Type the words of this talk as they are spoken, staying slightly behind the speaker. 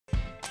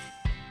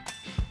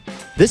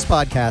This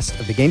podcast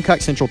of the Gamecock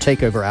Central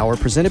Takeover Hour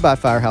presented by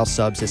Firehouse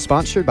Subs is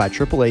sponsored by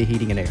AAA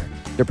Heating and Air.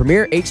 The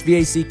premier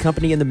HVAC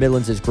company in the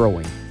Midlands is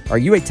growing. Are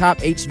you a top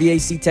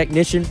HVAC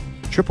technician?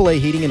 AAA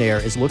Heating and Air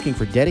is looking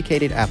for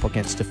dedicated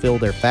applicants to fill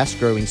their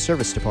fast-growing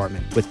service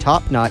department with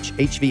top-notch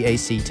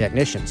HVAC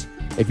technicians.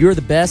 If you're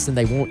the best, then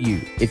they want you.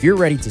 If you're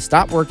ready to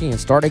stop working and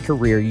start a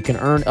career, you can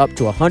earn up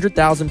to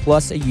 $100,000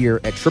 plus a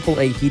year at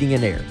AAA Heating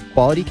and Air.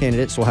 Quality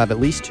candidates will have at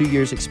least 2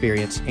 years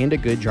experience and a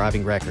good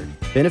driving record.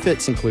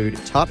 Benefits include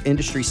top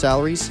industry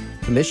salaries,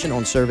 commission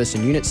on service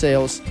and unit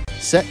sales,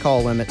 set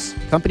call limits,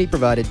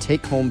 company-provided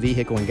take-home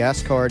vehicle and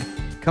gas card,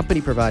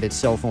 company-provided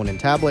cell phone and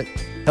tablet,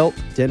 health,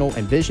 dental,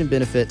 and vision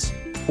benefits,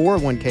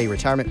 401k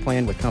retirement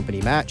plan with company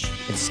match,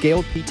 and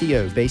scaled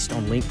PTO based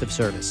on length of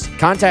service.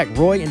 Contact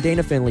Roy and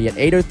Dana Finley at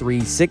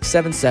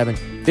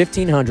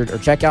 803-677-1500 or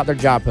check out their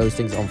job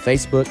postings on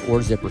Facebook or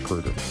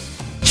ZipRecruiter.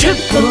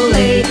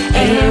 AAA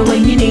Air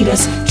when you need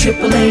us.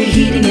 AAA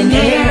Heating and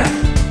Air.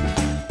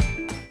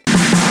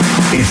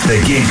 It's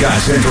the Gamecock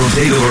Central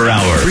Takeover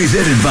Hour,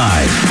 presented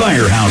by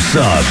Firehouse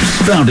Subs,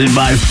 founded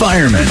by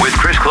firemen. With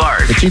Chris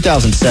Clark. The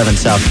 2007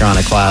 South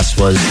Carolina class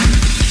was,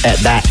 at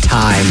that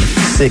time,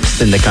 6th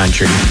in the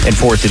country and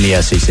 4th in the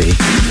SEC,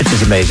 which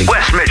is amazing.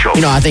 Wes Mitchell.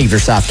 You know, I think if you're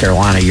South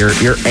Carolina, you're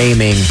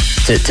aiming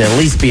to at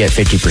least be at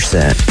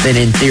 50%. Then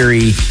in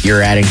theory,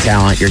 you're adding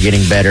talent, you're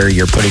getting better,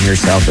 you're putting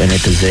yourself in a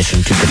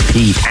position to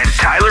compete. And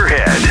Tyler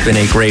Head. It's been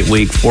a great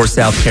week for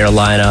South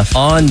Carolina.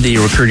 On the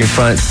recruiting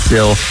front,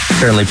 still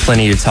certainly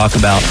plenty to talk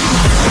about.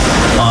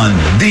 On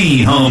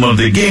the home of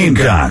the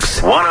Gamecocks,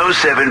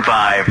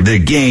 107.5 The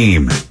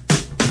Game.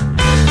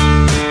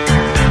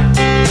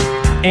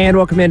 And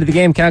welcome into the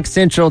Gamecock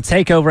Central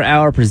Takeover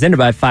Hour presented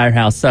by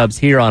Firehouse Subs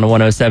here on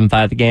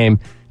 107.5 The Game.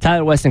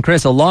 Tyler, West, and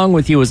Chris along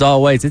with you as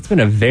always. It's been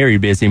a very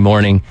busy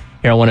morning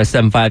here on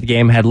 107.5 The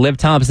Game. Had Liv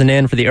Thompson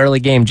in for the early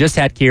game. Just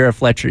had Kira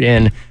Fletcher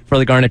in for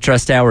the Garnet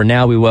Trust Hour.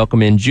 Now we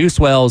welcome in Juice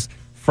Wells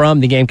from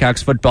the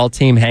Gamecocks football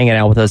team hanging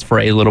out with us for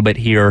a little bit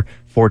here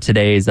for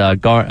today's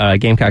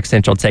Gamecock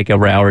Central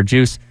Takeover Hour.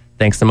 Juice,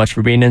 thanks so much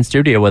for being in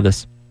studio with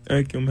us.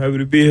 Thank you. I'm happy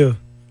to be here.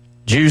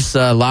 Juice,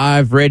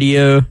 live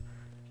radio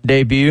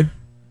debut.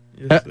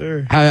 Yes,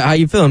 sir. How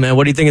you feeling, man?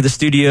 What do you think of the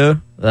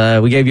studio?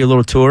 We gave you a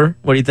little tour.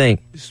 What do you think?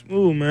 It's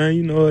smooth, man.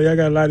 You know, y'all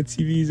got a lot of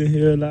TVs in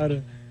here, a lot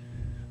of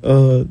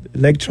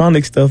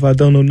electronic stuff I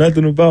don't know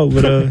nothing about,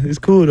 but it's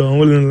cool, though. I'm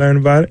willing to learn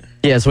about it.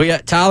 Yeah, so we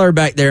got Tyler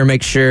back there,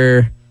 make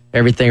sure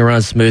everything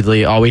runs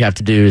smoothly. All we have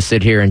to do is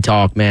sit here and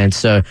talk, man.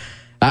 So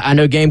I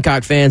know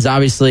Gamecock fans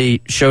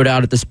obviously showed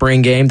out at the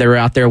spring game. They were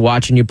out there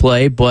watching you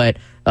play, but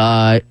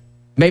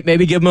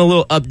maybe give them a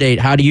little update.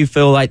 How do you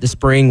feel like the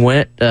spring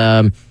went?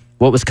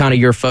 What was kind of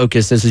your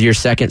focus? This is your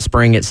second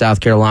spring at South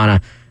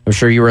Carolina. I'm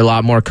sure you were a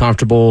lot more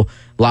comfortable,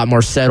 a lot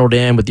more settled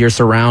in with your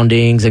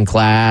surroundings and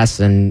class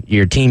and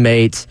your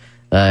teammates.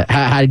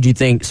 How did you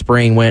think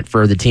spring went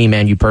for the team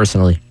and you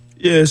personally?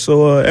 Yeah,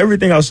 so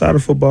everything outside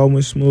of football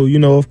went smooth. You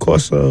know, of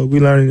course, we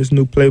learning this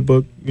new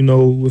playbook, you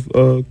know, with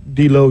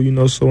D-Lo, you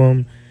know,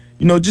 so,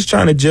 you know, just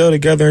trying to gel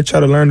together and try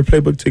to learn the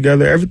playbook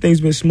together.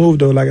 Everything's been smooth,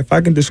 though. Like, if I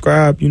can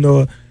describe, you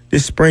know,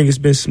 this spring, it's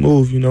been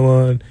smooth, you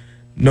know,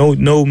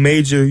 no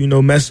major, you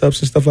know, mess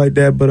ups and stuff like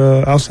that. But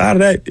outside of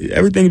that,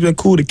 everything's been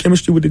cool. The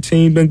chemistry with the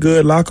team been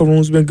good. Locker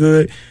room's been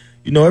good.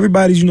 You know,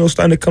 everybody's, you know,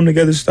 starting to come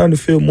together, starting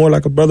to feel more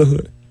like a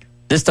brotherhood.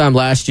 This time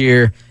last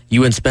year,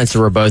 you and Spencer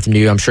were both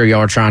new. I'm sure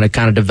y'all are trying to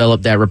kind of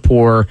develop that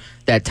rapport,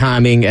 that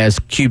timing as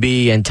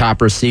QB and top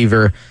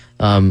receiver.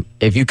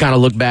 If you kind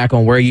of look back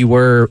on where you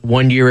were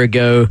 1 year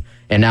ago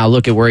and now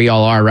look at where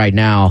y'all are right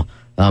now,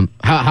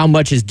 how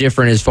much is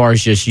different as far as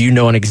just you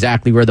knowing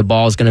exactly where the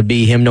ball is going to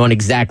be, him knowing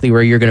exactly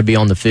where you're going to be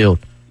on the field?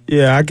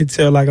 Yeah, I can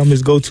tell, like, I'm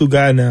his go-to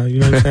guy now.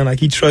 You know what I'm saying? Like,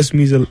 he trusts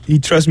me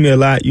a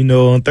lot. You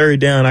know, on third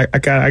down, I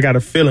got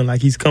a feeling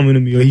like he's coming to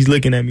me or he's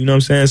looking at me. You know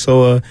what I'm saying?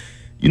 So,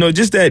 you know,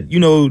 just that,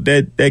 you know,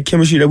 that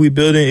chemistry that we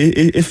building,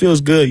 it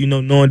feels good, you know,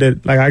 knowing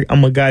that, like,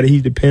 I'm a guy that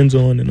he depends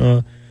on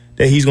and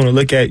that he's going to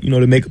look at, you know,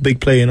 to make a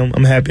big play. And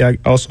I'm happy I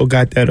also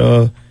got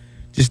that,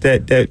 just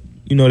that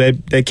you know,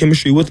 that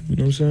chemistry with him. You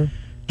know what I'm saying?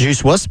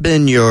 Juice, what's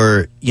been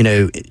your, you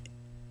know,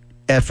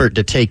 effort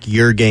to take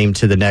your game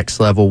to the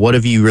next level? What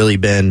have you really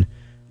been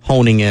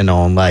honing in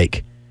on,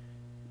 like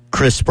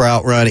crisp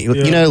route running,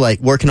 you know, like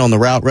working on the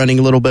route running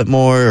a little bit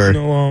more? Or? You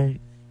know,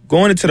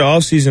 going into the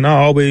offseason,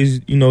 I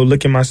always, you know,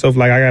 look at myself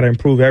like I got to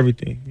improve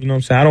everything. You know what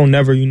I'm saying? I don't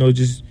never, you know,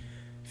 just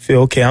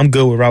feel, okay, I'm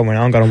good with route running.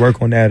 I don't got to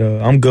work on that.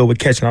 I'm good with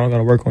catching. I don't got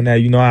to work on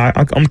that. You know,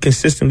 I'm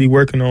consistently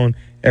working on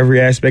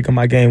every aspect of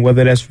my game,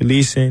 whether that's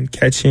releasing,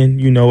 catching,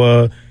 you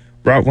know,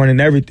 route running,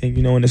 everything.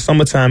 You know, in the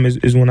summertime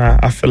is when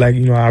I feel like,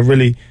 you know, I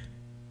really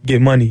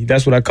get money.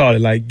 That's what I call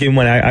it, like get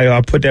money. I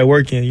put that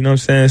work in, you know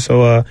what I'm saying?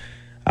 So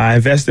I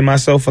invest in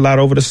myself a lot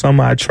over the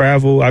summer. I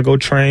travel, I go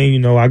train, you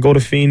know, I go to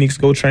Phoenix,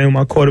 go train with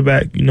my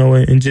quarterback, you know,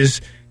 and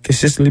just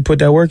consistently put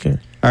that work in.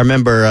 I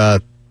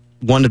remember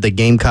one of the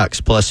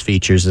Gamecocks Plus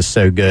features is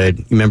so good.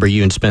 You remember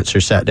you and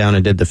Spencer sat down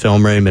and did the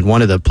film room, and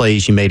one of the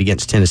plays you made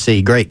against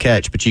Tennessee, great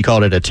catch, but you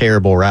called it a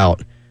terrible route.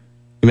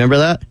 You remember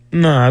that?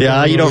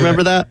 No. You don't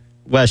remember that?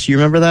 Wes, you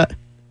remember that?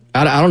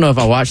 I don't know if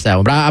I watched that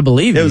one, but I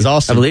believe it was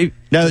awesome. I believe.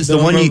 No, it's the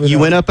one you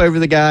went up over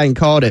the guy and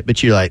caught it,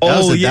 but you're like, that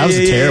was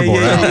a terrible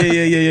route.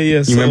 Yeah.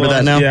 You remember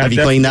that now? Yeah, Have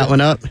you cleaned that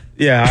one up?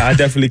 Yeah, I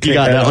definitely cleaned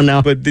got that one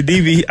now. But the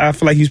DB, I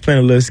feel like he was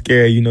playing a little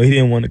scared. He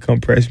didn't want to come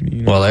press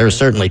me. Well, they were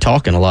certainly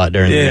talking a lot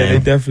during the game. Yeah,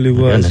 it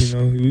definitely was.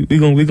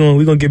 We're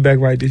gonna get back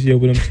right this year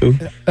with him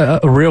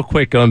too. Real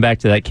quick, going back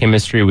to that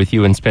chemistry with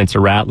you and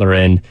Spencer Rattler,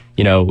 and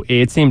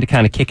it seemed to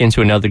kind of kick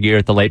into another gear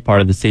at the late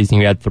part of the season.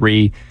 You had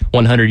 3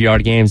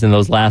 100-yard games in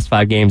those last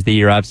 5 games of the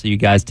year. Obviously, you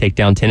guys take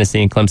down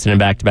Tennessee and Clemson in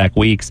back-to-back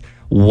weeks.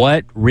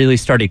 What really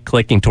started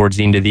clicking towards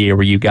the end of the year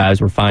where you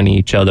guys were finding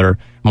each other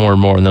more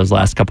and more in those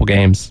last couple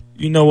games?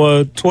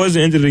 Towards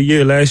the end of the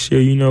year last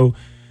year,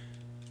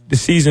 the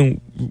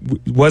season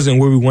wasn't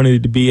where we wanted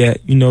it to be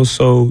at,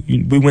 so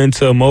we went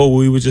into a mode where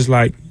we were just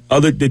like,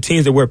 the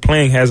teams that we're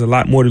playing has a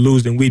lot more to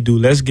lose than we do.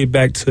 Let's get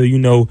back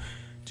to,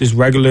 just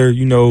regular,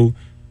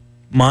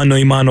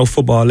 mano-a-mano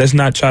football. Let's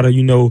not try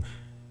to,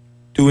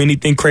 do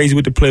anything crazy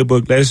with the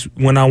playbook. Let's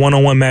win our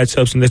one-on-one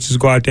matchups and let's just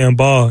go out there and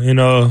ball,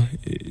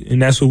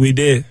 and that's what we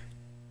did.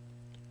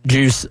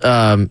 Juice,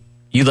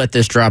 you let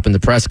this drop in the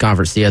press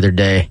conference the other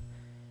day.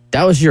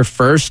 That was your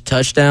first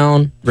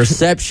touchdown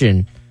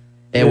reception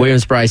at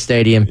Williams-Brice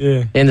Stadium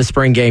in the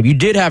spring game. You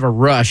did have a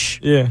rush,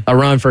 a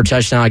run for a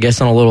touchdown, I guess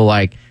on a little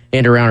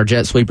end around or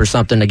jet sweep or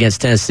something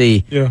against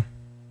Tennessee. Yeah.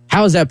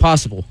 How is that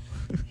possible?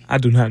 I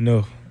do not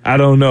know. I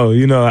don't know.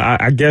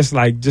 I guess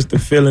just the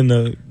feeling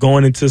of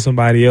going into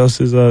somebody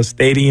else's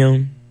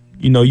stadium,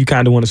 you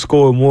kind of want to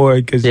score more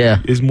because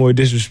it's more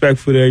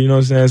disrespectful there, you know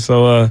what I'm saying?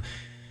 So I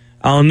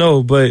don't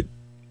know, but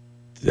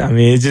I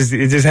mean, it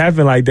just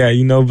happened like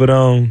that, but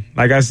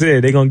like I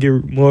said, they're going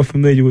to get more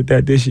familiar with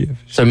that this year.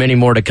 So many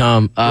more to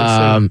come.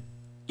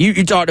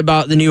 You talked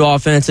about the new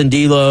offense and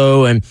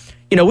D-Lo, and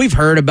we've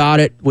heard about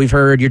it. We've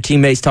heard your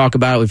teammates talk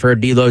about it. We've heard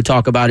D-Lo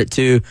talk about it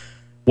too.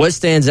 What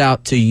stands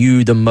out to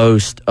you the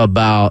most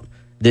about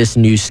this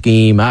new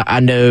scheme? I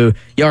know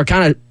y'all are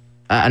kind of,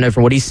 I know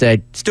from what he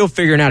said, still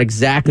figuring out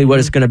exactly what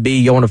it's going to be.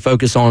 You want to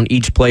focus on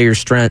each player's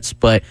strengths,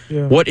 but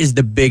what is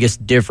the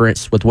biggest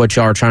difference with what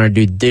y'all are trying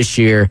to do this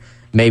year,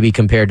 maybe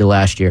compared to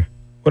last year?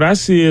 What I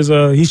see is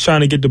he's trying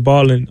to get the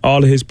ball in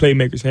all of his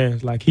playmakers'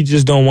 hands. Like, he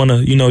just don't want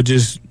to,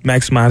 just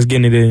maximize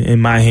getting it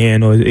in my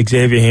hand or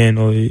Xavier's hand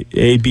or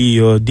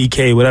AB or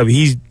DK, whatever.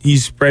 He's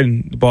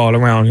spreading the ball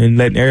around and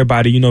letting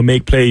everybody,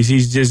 make plays.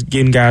 He's just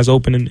getting guys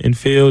open in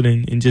field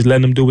and just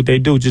letting them do what they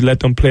do. Just let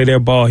them play their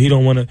ball. He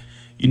don't want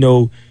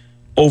to,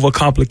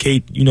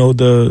 overcomplicate,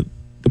 the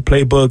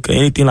playbook or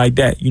anything like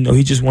that.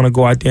 He just want to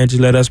go out there and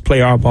just let us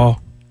play our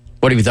ball.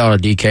 What have you thought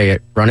of DK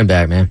at running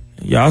back, man?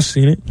 Y'all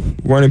seen it,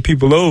 running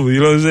people over. You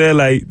know what I'm saying?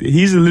 Like,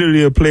 he's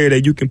literally a player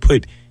that you can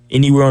put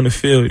anywhere on the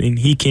field, and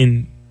he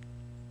can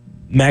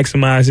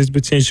maximize his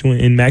potential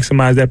and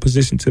maximize that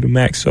position to the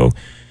max. So,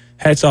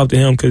 hats off to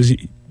him because,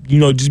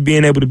 just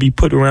being able to be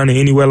put around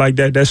anywhere like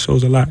that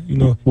shows a lot.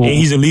 And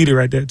he's a leader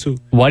at that too.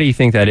 Why do you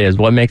think that is?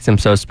 What makes him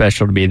so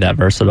special to be that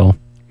versatile?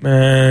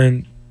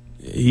 Man,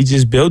 he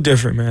just built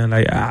different, man.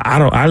 Like,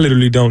 I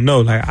literally don't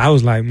know. Like, I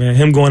was like, man,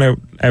 him going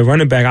at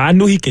running back, I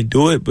knew he can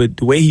do it, but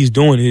the way he's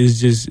doing it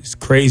is it's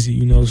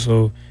crazy,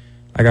 So,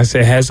 like I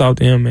said, hats off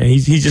to him, man.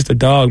 He's just a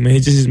dog, man.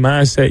 It's just his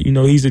mindset.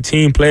 He's a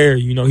team player.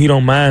 He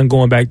don't mind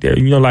going back there.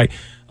 Like,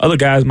 other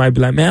guys might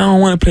be like, man, I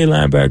don't want to play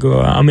linebacker.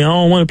 Or, I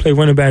don't want to play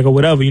running back or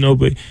whatever,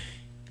 but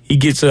he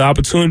gets an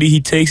opportunity, he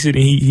takes it,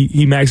 and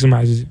he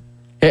maximizes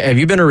it. Have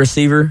you been a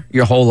receiver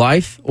your whole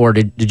life, or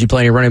did you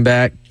play any running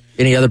back?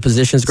 Any other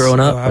positions growing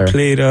up? I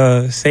played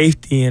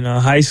safety in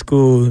high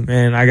school,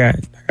 man. I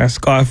got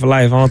scarred for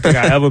life. I don't think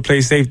I ever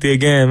played safety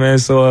again, man.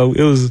 So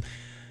it was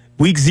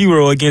week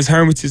 0 against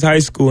Hermitage High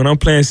School, and I'm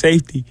playing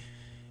safety.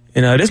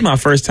 And this is my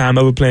first time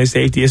ever playing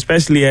safety,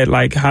 especially at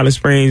Holly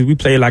Springs. We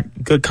played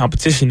good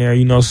competition there,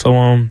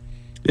 So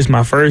this is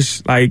my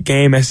first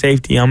game at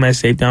safety. I'm at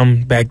safety.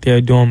 I'm back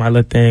there doing my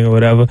little thing or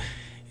whatever.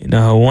 And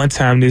one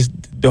time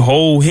the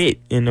whole hit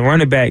and the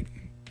running back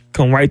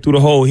come right through the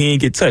hole. He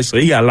ain't get touched. So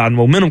he got a lot of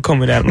momentum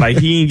coming at him.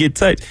 He ain't get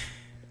touched.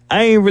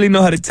 I ain't really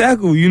know how to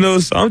tackle,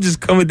 So I'm just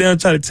coming down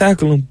trying to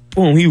tackle him.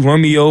 Boom, he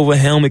run me over,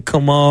 helmet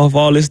come off,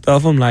 all this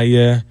stuff. I'm like,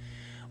 yeah,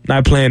 I'm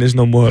not playing this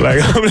no more.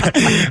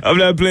 I'm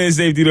not playing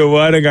safety no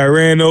more. I done got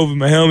ran over.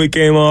 My helmet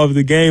came off.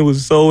 The game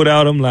was sold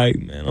out. I'm like,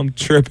 man, I'm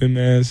tripping,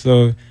 man.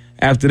 So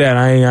after that,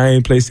 I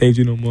ain't play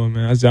safety no more,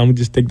 man. I said, I'm going to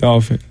just stick to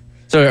offense.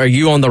 So are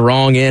you on the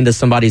wrong end of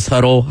somebody's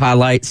huddle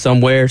highlight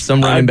somewhere, some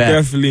running back? I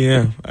definitely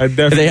am.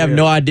 They have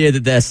no idea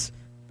that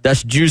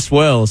that's Juice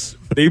Wells.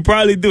 They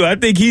probably do. I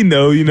think he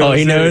knows. Oh,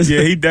 he knows?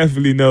 Yeah, he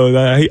definitely knows.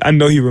 I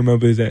know he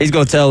remembers that. He's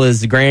going to tell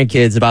his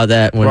grandkids about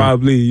that when,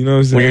 probably, you know what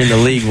I'm saying? When you're in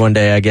the league one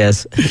day, I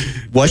guess.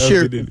 What's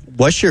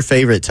your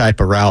favorite type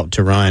of route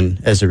to run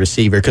as a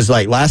receiver? Because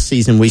last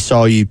season we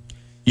saw you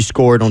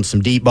scored on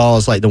some deep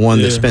balls like the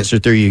one that Spencer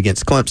threw you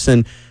against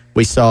Clemson.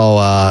 We saw,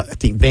 I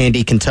think,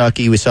 Vandy,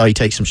 Kentucky. We saw you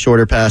take some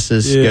shorter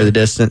passes, go the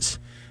distance.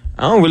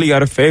 I don't really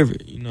got a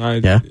favorite.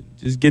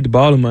 Just get the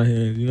ball in my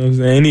hands. You know what I'm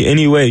saying?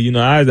 Any way.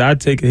 I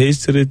take a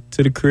hitch to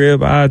the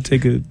crib. I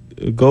take a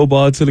go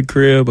ball to the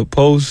crib, a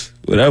post,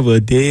 whatever,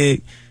 a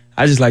dig.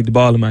 I just like the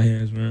ball in my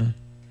hands, man.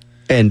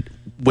 And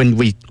when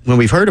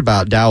we've heard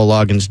about Dowell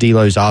Loggins,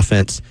 D'Lo's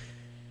offense,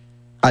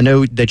 I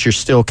know that you're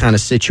still kind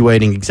of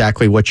situating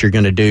exactly what you're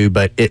going to do,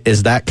 but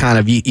is that kind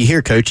of, you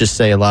hear coaches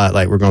say a lot,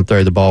 like we're going to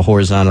throw the ball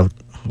horizontally,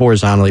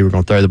 we're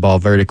going to throw the ball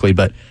vertically,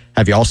 but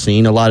have y'all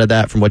seen a lot of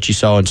that from what you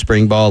saw in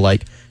spring ball,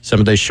 like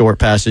some of those short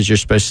passes you're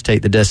supposed to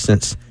take the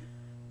distance,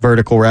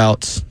 vertical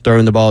routes,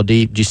 throwing the ball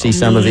deep? Do you see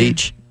some of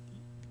each?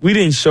 We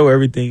didn't show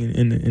everything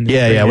in the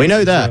Yeah, we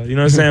know that. You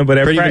know what I'm saying? But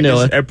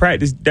at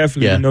practice,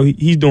 definitely, Yeah. you know,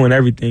 he's doing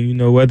everything. You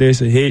know, whether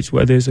it's a hitch,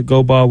 whether it's a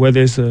go ball,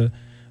 whether it's a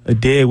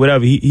dead,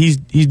 whatever. He's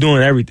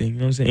doing everything. You know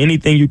what I'm saying?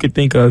 Anything you could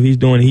think of, he's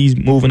doing. He's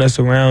moving us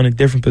around in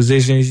different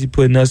positions. He's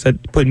putting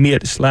me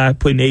at the slide,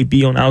 putting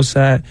AB on the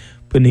outside,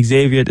 putting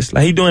Xavier at the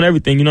slide. He's doing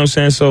everything. You know what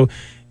I'm saying? So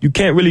you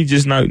can't really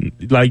just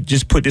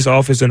just put this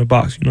offense in a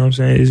box. You know what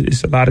I'm saying?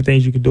 It's a lot of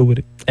things you can do with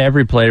it.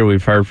 Every player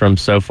we've heard from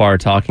so far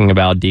talking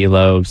about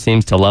D'Lo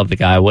seems to love the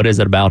guy. What is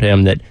it about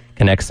him that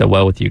connects so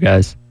well with you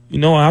guys? You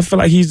know, I feel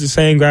like he's the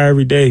same guy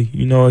every day.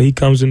 You know, he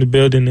comes in the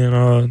building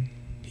and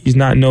he's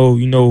not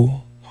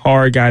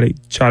hard guy to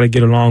try to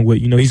get along with.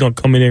 You know, he's going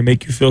to come in there and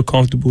make you feel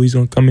comfortable. He's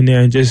going to come in there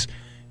and just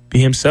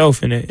be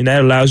himself, and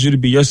that allows you to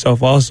be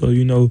yourself also,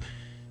 you know.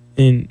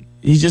 And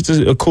he's just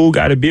a cool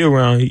guy to be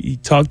around. He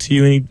talk to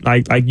you and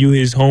he, like you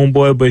his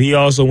homeboy, but he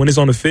also, when it's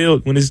on the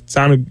field, when it's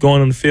time to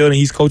going on the field and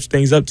he's coaching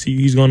things up to you,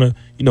 he's going to,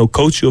 you know,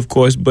 coach you, of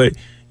course, but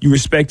you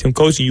respect him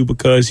coaching you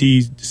because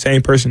he's the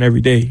same person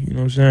every day. You know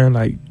what I'm saying?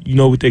 Like, you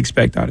know what to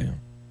expect out of him.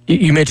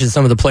 You mentioned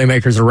some of the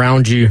playmakers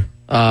around you.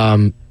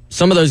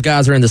 Some of those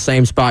guys are in the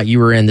same spot you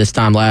were in this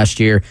time last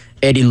year.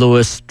 Eddie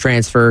Lewis,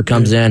 transfer,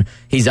 comes in.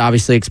 He's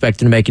obviously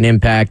expecting to make an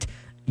impact.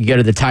 You go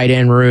to the tight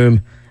end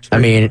room.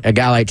 A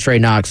guy like Trey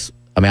Knox,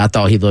 I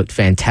thought he looked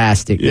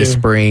fantastic this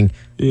spring.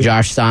 Yeah.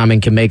 Josh Simon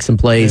can make some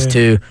plays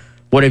too.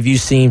 What have you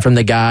seen from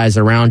the guys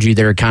around you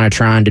that are kind of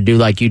trying to do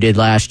like you did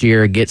last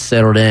year, get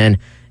settled in,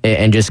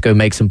 and just go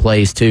make some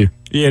plays too?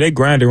 Yeah, they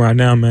grinding right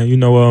now, man. You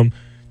know,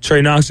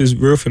 Trey Knox is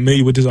real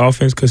familiar with this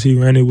offense because he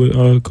ran it with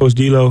Coach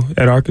D'Lo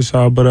at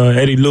Arkansas. But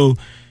Eddie Lou,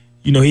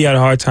 you know, he had a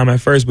hard time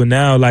at first, but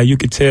now, like, you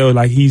could tell,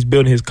 like, he's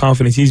building his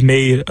confidence. He's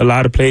made a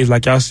lot of plays,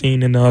 like y'all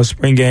seen in the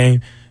spring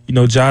game. You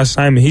know, Josh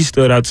Simon, he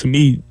stood out to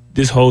me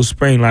this whole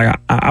spring. Like,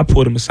 I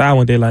pulled him aside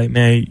one day, like,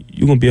 man,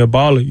 you're going to be a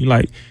baller. You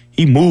like,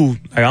 he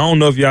moved. Like, I don't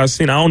know if y'all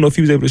seen, I don't know if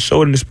he was able to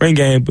show it in the spring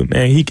game, but,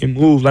 man, he can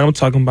move. Like, I'm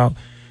talking about,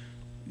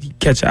 he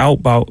catch an out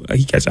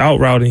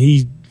route, and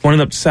he's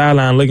running up the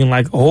sideline looking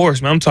like a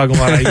horse, man. I'm talking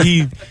about, like,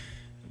 he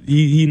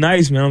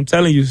nice, man. I'm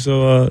telling you.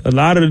 So a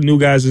lot of the new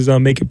guys is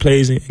making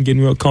plays and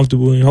getting real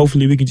comfortable, and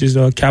hopefully we can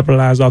just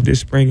capitalize off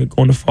this spring and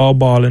go into fall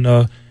ball and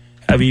have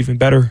an even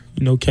better,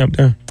 you know, camp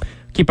there.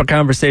 Keep our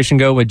conversation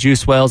going with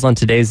Juice Wells on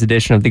today's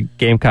edition of the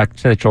Gamecock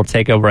Central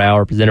Takeover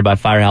Hour presented by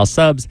Firehouse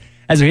Subs.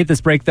 As we hit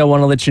this break, though, I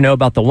want to let you know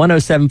about the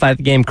 107.5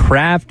 The Game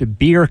craft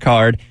beer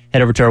card.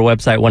 Head over to our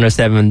website,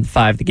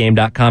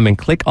 1075thegame.com, and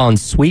click on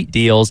Sweet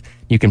Deals.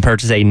 You can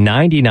purchase a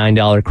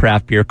 $99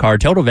 craft beer card.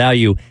 Total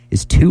value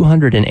is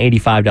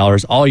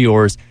 $285, all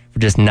yours for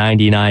just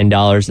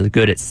 $99. It's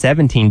good at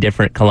 17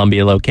 different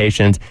Columbia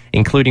locations,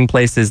 including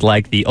places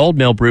like the Old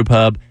Mill Brew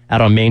Pub out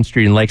on Main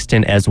Street in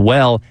Lexington, as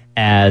well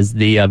as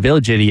the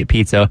Village Idiot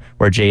Pizza,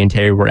 where Jay and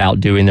Terry were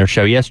out doing their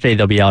show yesterday.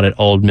 They'll be out at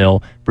Old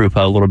Mill Brew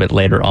Pub a little bit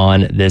later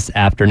on this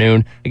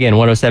afternoon. Again,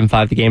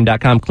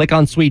 1075thegame.com. Click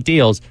on Sweet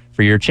Deals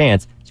for your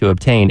chance to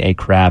obtain a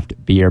craft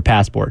beer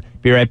passport.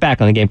 Be right back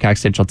on the Gamecock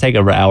Central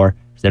Takeover Hour,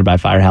 presented by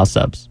Firehouse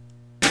Subs.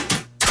 It's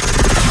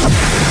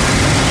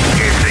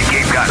the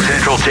Gamecock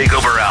Central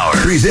Takeover Hour,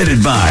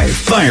 presented by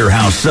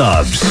Firehouse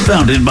Subs,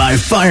 founded by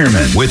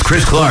firemen with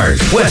Chris Clark,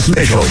 Wes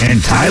Mitchell,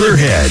 and Tyler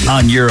Head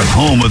on your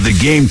home of the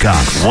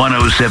Gamecocks.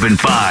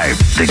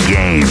 107.5 The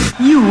Game.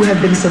 You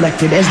have been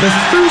selected as the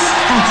first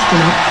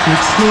astronaut to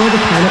explore the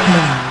planet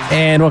Mars.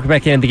 And welcome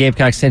back into the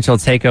Gamecock Central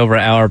Takeover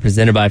Hour,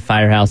 presented by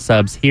Firehouse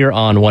Subs here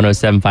on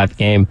 107.5 The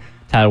Game.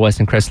 Tyler, West,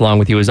 and Chris along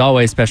with you as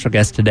always. Special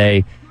guest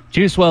today,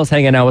 Juice Wells,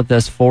 hanging out with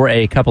us for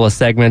a couple of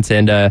segments.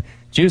 And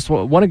Juice,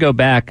 want to go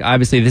back.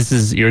 Obviously,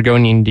 you're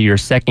going into your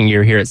second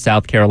year here at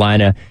South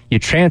Carolina. You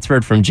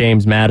transferred from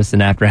James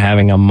Madison after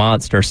having a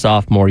monster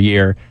sophomore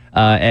year.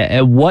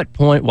 At what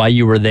point while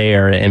you were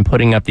there and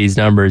putting up these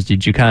numbers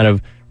did you kind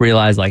of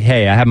realize, like,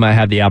 hey, I might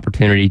have the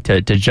opportunity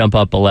to jump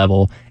up a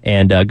level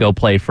and go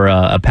play for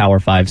a Power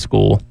 5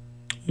 school?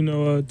 You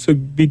know, to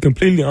be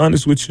completely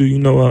honest with you, you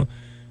know,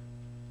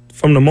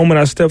 from the moment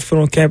I stepped foot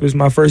on campus,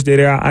 my first day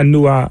there, I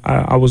knew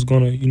I was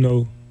going to, you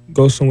know,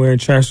 go somewhere and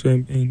transfer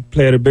and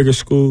play at a bigger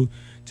school,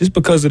 just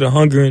because of the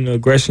hunger and the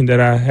aggression that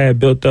I had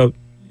built up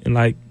in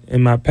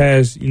my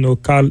past, you know,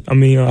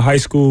 high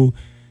school,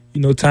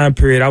 you know, time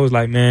period. I was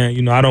like, man,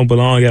 you know, I don't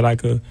belong at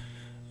like a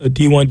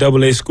D1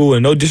 AA school,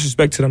 and no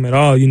disrespect to them at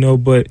all, you know,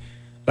 but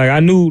like I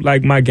knew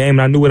like my game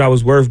and I knew what I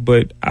was worth,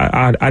 but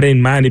I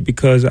didn't mind it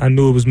because I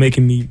knew it was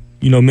making me,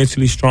 you know,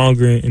 mentally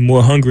stronger and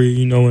more hungry,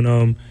 you know,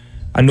 and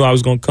I knew I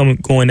was going to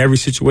go in every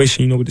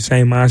situation, you know, with the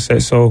same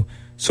mindset. So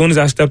as soon as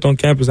I stepped on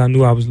campus, I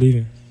knew I was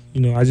leaving.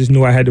 You know, I just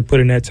knew I had to put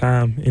in that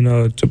time, you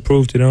know, to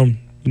prove to them,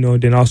 you know,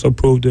 and then also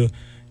prove to,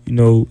 you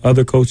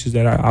other coaches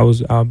that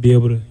I'll be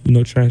able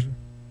to, transfer.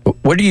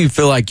 Where do you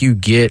feel like you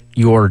get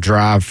your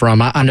drive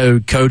from? I know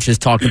Coach has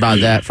talked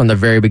about that from the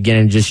very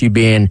beginning, just you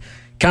being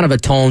kind of a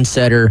tone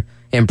setter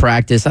in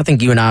practice. I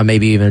think you and I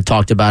maybe even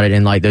talked about it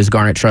in like those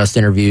Garnet Trust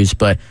interviews,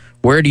 but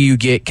where do you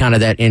get kind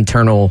of that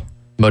internal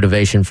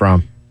motivation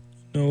from?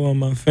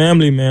 My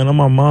family, man. I'm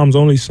my mom's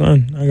only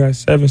son. I got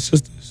 7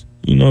 sisters,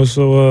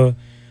 so,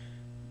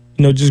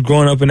 just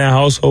growing up in that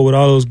household with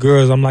all those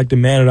girls, I'm like the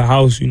man of the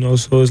house,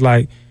 so it's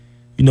like,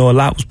 a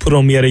lot was put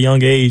on me at a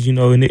young age,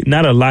 and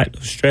not a lot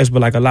of stress,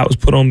 but like a lot was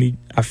put on me.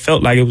 I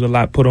felt like it was a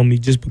lot put on me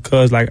just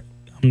because like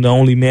I'm the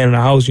only man in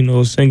the house,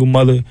 a single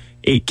mother,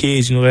 8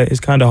 kids, that it's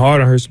kind of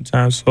hard on her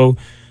sometimes. So,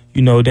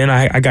 then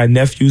I got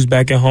nephews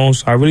back at home,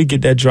 so I really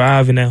get that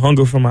drive and that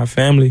hunger from my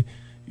family,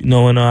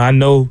 and I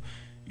know,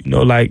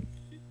 like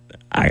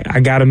I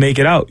got to make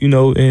it out,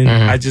 and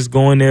I just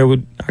go in there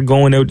with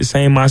the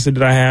same mindset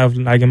that I have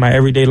like in my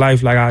everyday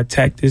life. Like I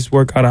attack this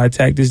workout, I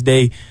attack this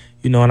day,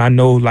 and I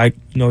know like,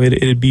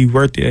 it'd be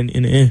worth it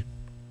in the end.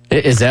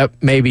 Is that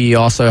maybe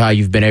also how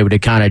you've been able to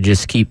kind of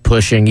just keep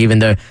pushing, even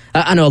though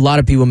I know a lot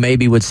of people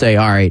maybe would say,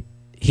 all right,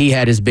 he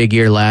had his big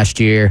year last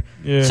year.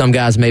 Yeah. Some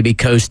guys maybe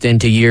coast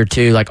into year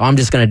 2, like, I'm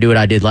just going to do what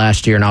I did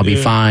last year and I'll be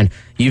fine.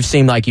 You've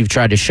seemed like you've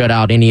tried to shut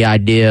out any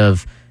idea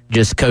of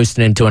just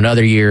coasting into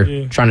another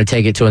year, trying to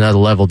take it to another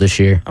level this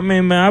year. I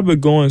mean, man, I've been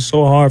going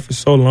so hard for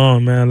so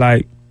long, man.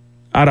 Like,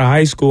 out of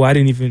high school,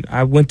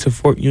 I went to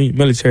Fort Union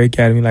Military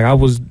Academy. Like, I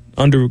was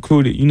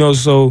under-recruited,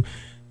 so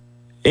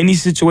any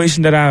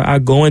situation that I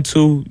go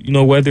into,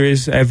 whether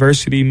it's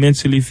adversity,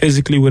 mentally,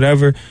 physically,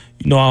 whatever,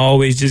 I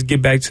always just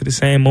get back to the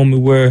same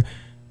moment where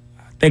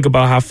I think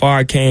about how far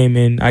I came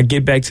and I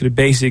get back to the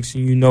basics.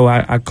 And,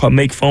 I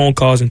make phone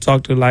calls and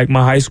talk to, like,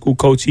 my high school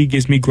coach. He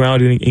gets me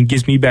grounded and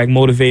gets me back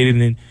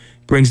motivated and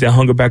brings that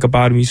hunger back up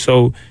out of me.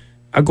 So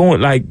I go,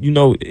 like,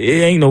 it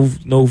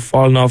ain't no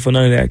falling off or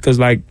none of that because,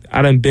 like,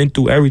 I done been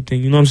through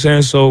everything. You know what I'm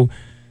saying? So,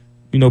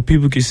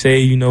 people could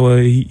say, he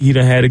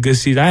done had a good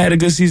season. I had a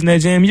good season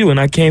at JMU, and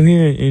I came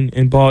here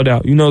and balled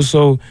out.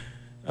 So,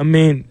 I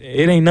mean,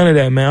 it ain't none of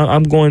that, man.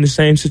 I'm going in the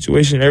same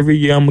situation every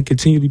year. I'm going to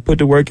continually put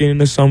the work in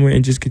the summer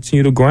and just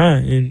continue to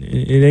grind. And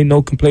it ain't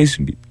no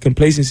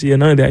complacency or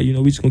none of that. We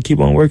just going to keep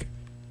on working.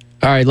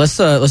 All right, let's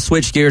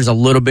switch gears a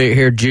little bit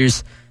here,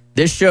 Juice.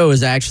 This show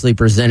is actually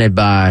presented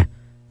by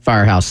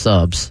Firehouse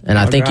Subs, and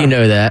I think you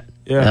know that.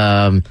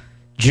 Yeah.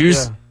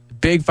 Juice,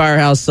 big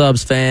Firehouse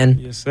Subs fan.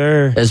 Yes,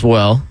 sir. As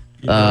well.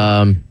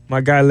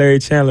 My guy Larry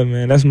Chandler,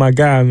 man, that's my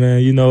guy,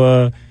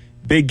 man.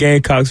 Big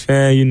Gamecocks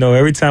fan.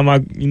 Every time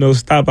I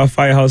stop by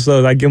Firehouse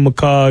Subs, I give him a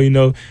call.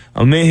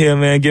 I'm in here,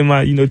 man, get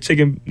my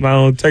chicken, my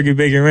own turkey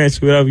bacon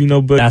ranch,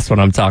 whatever. But that's what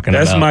I'm talking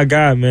about. That's my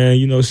guy,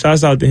 man.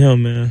 Shouts out to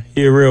him, man.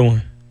 He a real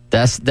one.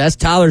 That's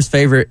Tyler's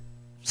favorite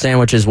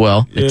sandwich as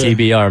well. The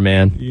TBR,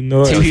 man.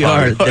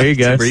 TBR. There you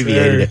go.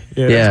 Abbreviated it.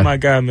 Yeah, that's my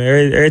guy,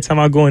 man. Every time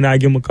I go in there, I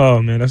give him a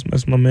call, man.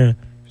 That's my man.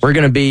 We're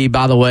going to be,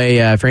 by the way,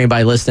 for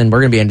anybody listening,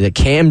 we're going to be into the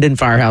Camden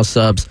Firehouse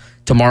Subs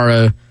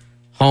tomorrow,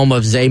 home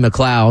of Zay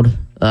McLeod.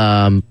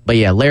 But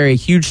yeah, Larry,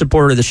 huge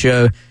supporter of the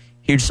show,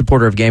 huge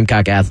supporter of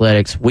Gamecock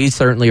Athletics. We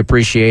certainly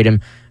appreciate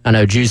him. I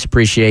know Juice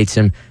appreciates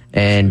him.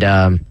 And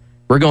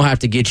we're going to have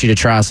to get you to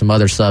try some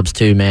other subs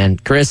too, man.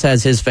 Chris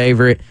has his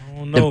favorite. I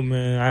don't know,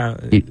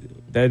 man.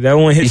 That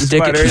one hit the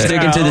spot. You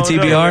sticking to the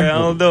TBR? I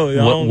don't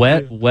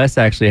know. Wes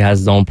actually has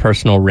his own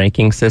personal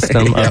ranking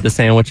system of the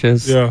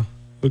sandwiches. Yeah.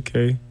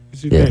 Okay.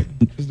 What you think?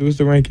 What's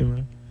the ranking,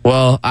 man?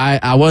 Well,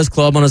 I was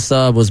Club on a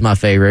Sub was my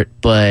favorite,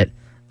 but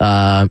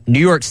New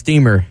York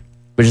Steamer,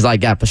 which is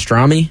like got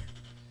pastrami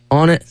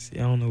on it. See,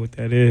 I don't know what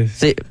that is.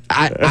 See,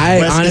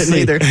 I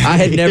honestly, I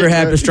had never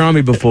had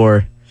pastrami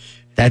before.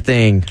 That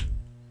thing,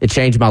 it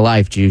changed my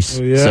life, Juice.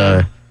 Oh, yeah.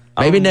 So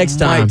maybe next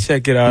time, might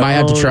check it out. Might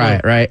have to try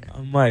it, right?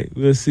 I might.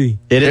 We'll see.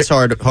 It is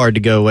hard to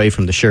go away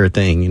from the sure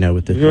thing,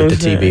 with the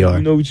TBR.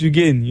 You know what you're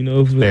getting.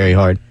 It's very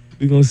hard.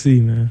 We're gonna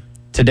see, man.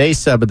 Today's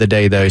sub of the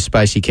day, though, is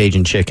Spicy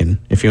Cajun Chicken.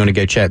 If you want to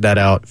go check that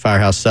out,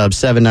 Firehouse Subs,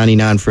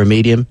 $7.99 for a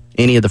medium.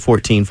 Any of the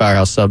 14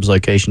 Firehouse Subs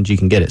locations, you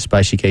can get it.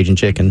 Spicy Cajun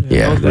Chicken.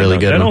 Yeah, really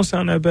good one. That don't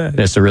sound that bad.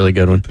 That's a really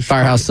good one.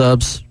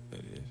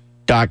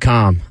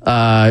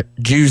 FirehouseSubs.com.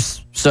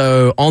 Juice,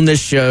 so on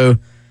this show,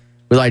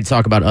 we like to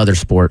talk about other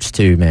sports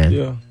too, man.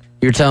 Yeah.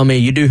 You're telling me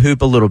you do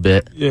hoop a little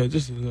bit. Yeah,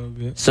 just a little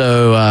bit.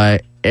 So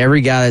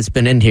every guy that's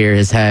been in here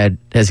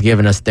has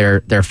given us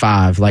their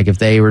 5. Like if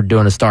they were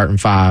doing a starting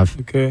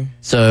 5. Okay.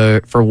 So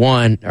for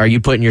one, are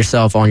you putting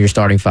yourself on your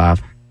starting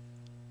 5?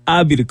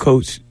 I'll be the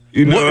coach.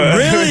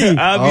 Really?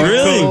 I'll be the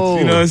coach.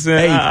 You know what I'm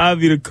saying? Hey. I'll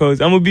be the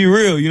coach. I'm gonna be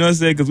real. You know what I'm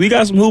saying? Because we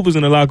got some hoopers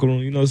in the locker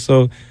room.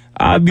 So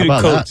I'll be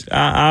the coach.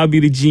 I'll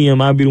be the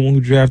GM. I'll be the one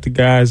who draft the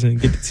guys and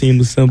get the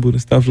team assembled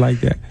and stuff like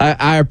that.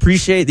 I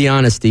appreciate the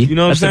honesty. You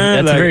know what I'm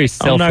saying? That's a very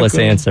selfless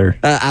answer.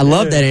 I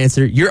love that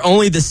answer. You're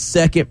only the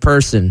second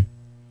person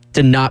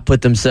to not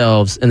put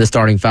themselves in the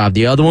starting 5.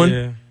 The other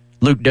one,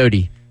 Luke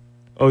Doty.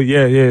 Oh,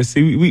 yeah.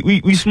 See,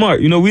 we smart.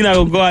 We not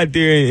going to go out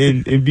there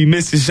and be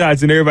missing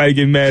shots and everybody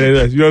get mad at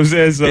us. You know what I'm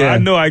saying? So I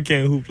know I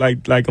can't hoop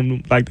like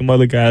them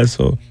other guys.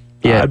 So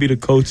I'll be the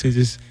coach and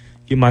just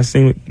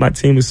get my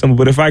team is simple.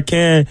 But if I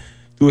can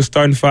do a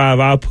starting five,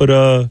 I'll put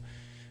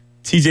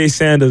T.J.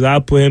 Sanders.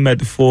 I'll put him at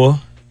the 4.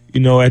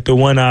 At the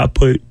 1, I'll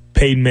put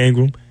Peyton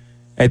Mangrum.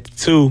 At the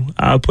 2,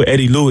 I'll put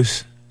Eddie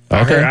Lewis.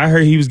 Okay. I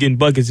heard he was getting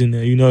buckets in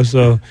there,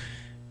 so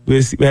we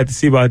have to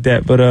see about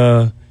that. But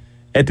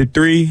at the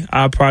 3,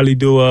 I'll probably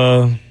do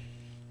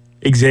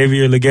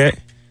Xavier Legette.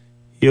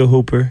 He a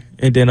hooper.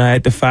 And then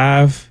at the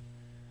 5,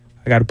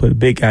 I got to put a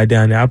big guy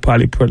down there. I'll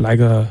probably put like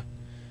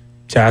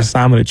Josh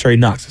Simon or Trey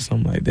Knox or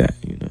something like that,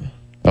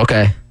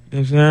 Okay. You know what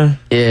I'm saying?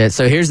 Yeah,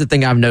 so here's the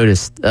thing I've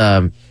noticed.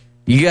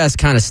 You guys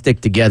kind of stick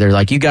together.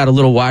 Like, you got a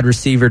little wide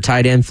receiver,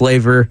 tight end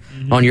flavor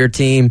on your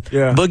team.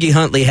 Yeah. Boogie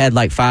Huntley had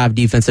like 5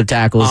 defensive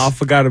tackles. Oh, I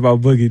forgot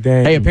about Boogie.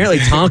 Dang. Hey, apparently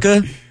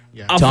Tonka.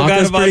 I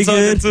forgot about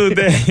Tonka too.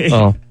 Dang.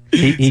 Oh,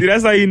 See,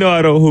 that's how you know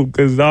I don't hoop,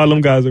 because all them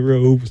guys are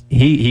real hoopers.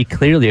 he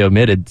clearly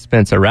omitted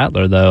Spencer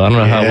Rattler, though. I don't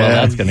know how well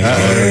that's going to go.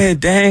 Yeah,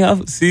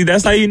 dang. See,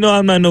 that's how you know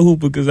I'm not no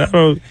hooper, because I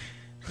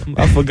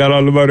forgot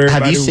all about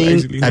everybody.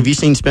 Have you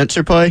seen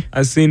Spencer play?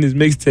 I seen his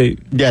mixtape.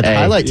 Yeah, the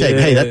highlight tape.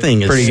 Hey, that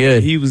thing is pretty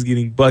good. He was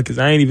getting buckets.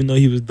 I didn't even know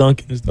he was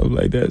dunking and stuff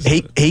like that. So.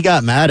 He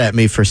got mad at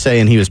me for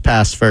saying he was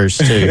pass first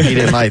too. He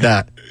didn't like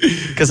that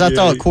because I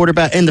thought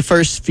quarterback in the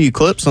first few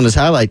clips on his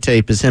highlight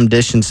tape is him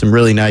dishing some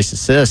really nice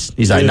assists.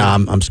 He's like, nah,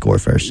 I'm score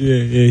first.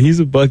 Yeah, he's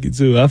a bucket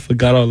too. I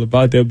forgot all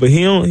about that, but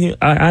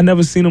I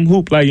never seen him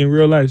hoop like in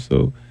real life.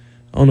 So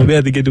I don't know. We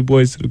had to get the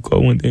boys to the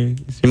court one day.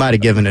 He might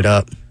have given it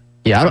up.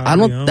 Yeah, I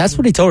don't. That's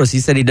what he told us.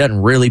 He said he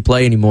doesn't really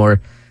play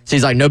anymore. So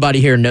he's like, nobody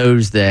here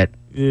knows that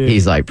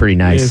he's like pretty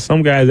nice. Yeah,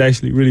 some guys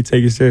actually really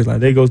take it serious. Like,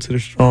 they go to the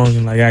strong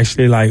and like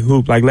actually like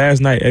hoop. Like last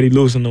night, Eddie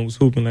Lewis and them was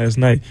hooping last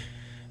night.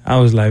 I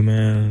was like,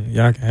 man,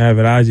 y'all can have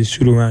it. I'll just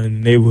shoot around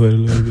in the neighborhood a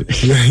little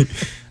bit.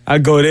 I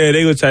go there,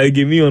 they go try to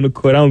get me on the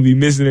court. I'm gonna be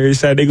missing every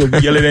shot. They gonna be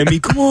yelling at me,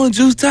 come on,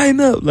 Juice, tighten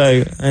up.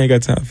 Like, I ain't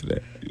got time for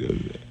that.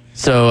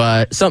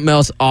 So something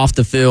else off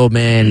the field,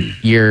 man.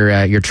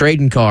 Your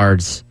trading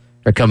cards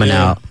are coming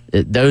out.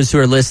 Those who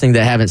are listening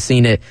that haven't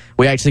seen it,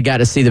 we actually got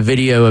to see the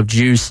video of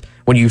Juice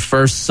when you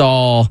first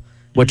saw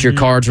what your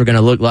cards were going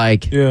to look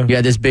like. Yeah. You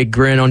had this big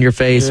grin on your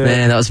face,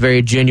 man. That was a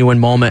very genuine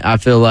moment. I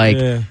feel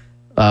like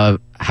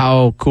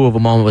how cool of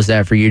a moment was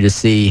that for you to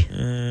see?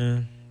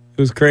 It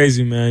was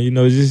crazy, man.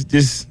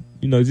 Just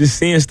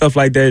seeing stuff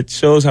like that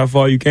shows how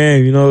far you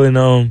came,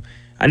 and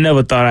I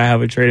never thought I'd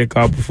have a trading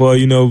card before,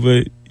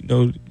 but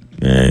man,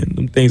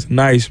 them things are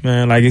nice,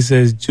 man. Like, it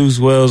says Juice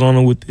Wells on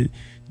it with the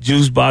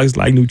juice box,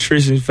 like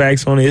nutrition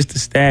facts on it. It's the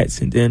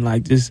stats, and then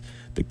like just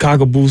the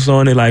cockaboose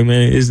on it. Like,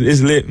 man, it's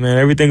lit, man.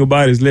 Everything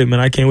about it is lit, man.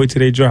 I can't wait till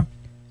they drop.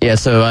 Yeah,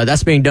 so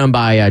that's being done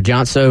by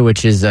Johnso,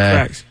 which is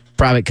a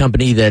private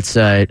company that's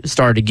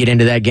started to get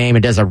into that game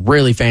and does a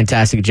really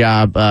fantastic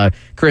job.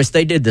 Chris,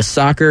 they did the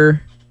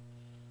soccer.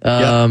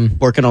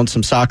 Working on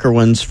some soccer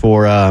ones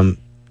for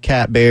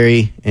Cat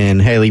Berry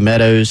and Haley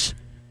Meadows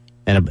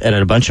and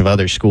a bunch of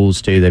other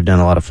schools, too. They've done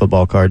a lot of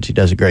football cards. He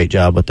does a great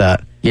job with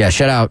that. Yeah,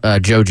 shout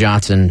out Joe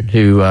Johnson,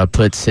 who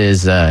puts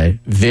his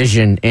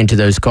vision into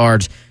those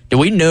cards. Do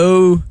we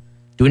know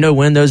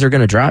when those are going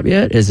to drop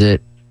yet? Is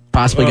it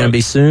possibly going to be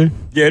soon?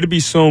 Yeah, it'll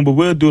be soon, but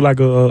we'll do like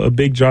a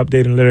big drop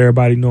date and let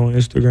everybody know on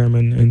Instagram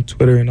and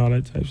Twitter and all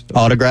that type of stuff.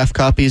 Autograph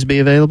copies be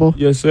available?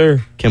 Yes,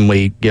 sir. Can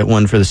we get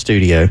one for the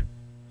studio? Yeah.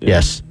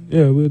 Yes.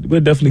 Yeah,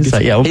 we'll definitely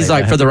get we'll He's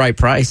like, for the right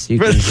price. You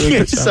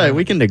can,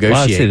 we can negotiate.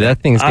 Well, see,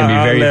 that thing's going to be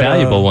very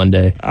valuable one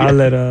day. I'll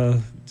let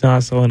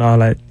Johnson and all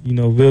that,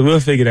 we'll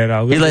figure that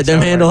out. You let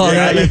them handle all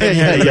that?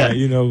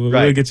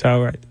 We'll get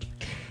y'all right.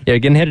 Yeah,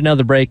 gonna hit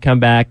another break, come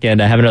back, and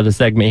have another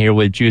segment here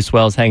with Juice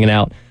Wells hanging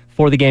out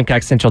for the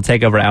Gamecock Central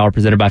Takeover Hour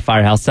presented by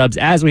Firehouse Subs.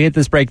 As we hit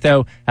this break,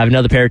 though, I have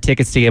another pair of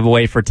tickets to give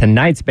away for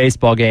tonight's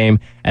baseball game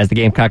as the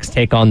Gamecocks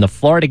take on the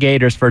Florida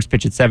Gators. First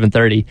pitch at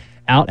 7:30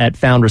 out at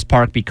Founders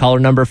Park. Be caller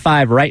number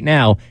 5 right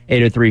now,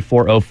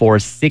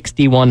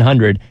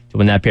 803-404-6100 to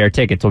win that pair of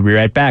tickets. We'll be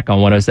right back on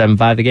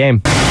 107.5 The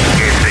Game.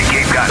 It's the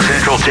Gamecock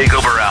Central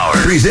Takeover Hour.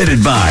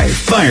 Presented by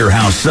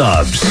Firehouse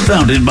Subs.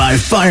 Founded by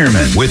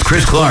firemen with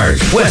Chris Clark,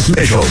 Wes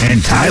Mitchell,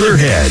 and Tyler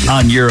Head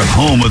on your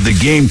home of the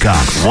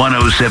Gamecocks.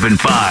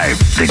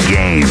 107.5 The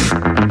Game.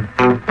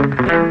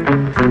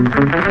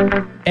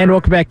 And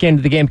welcome back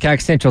into the Gamecock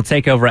Central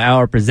Takeover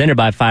Hour presented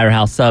by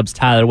Firehouse Subs.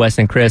 Tyler, Wes,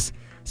 and Chris.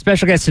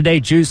 Special guest today,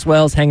 Juice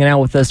Wells, hanging out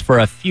with us for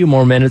a few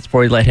more minutes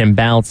before we let him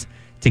bounce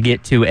to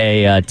get to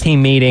a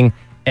team meeting.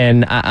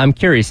 And I'm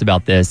curious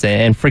about this,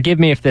 and forgive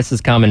me if this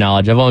is common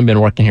knowledge. I've only been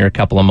working here a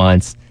couple of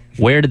months.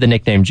 Where did the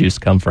nickname Juice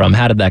come from?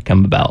 How did that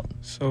come about?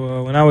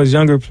 So when I was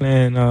younger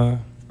playing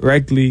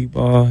rec league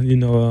ball,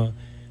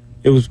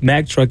 it was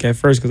Mack Truck at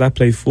first because I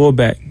played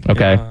fullback.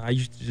 Okay. I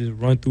used to just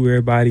run through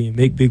everybody and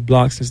make big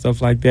blocks and stuff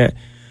like that.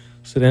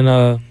 So then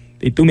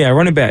they threw me at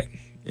running back,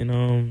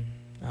 and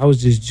I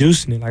was just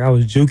juicing it. Like, I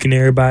was juking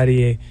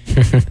everybody,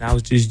 and I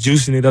was just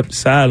juicing it up the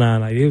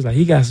sideline. Like, it was like,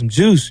 he got some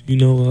juice,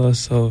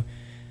 so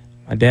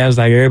my dad was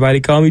like, everybody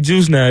call me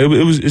Juice now.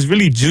 It's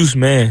really Juice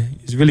Man.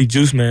 It's really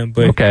Juice Man.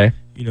 But okay.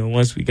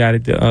 Once we got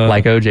it to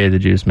like OJ the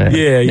Juice Man.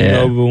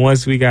 Yeah, but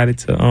once we got it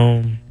to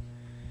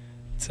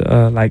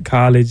to like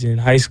college and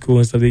high school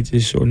and stuff, they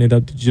just shorten it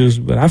up to Juice.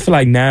 But I feel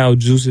like now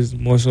Juice is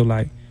more so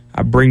like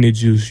I bring the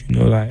juice, you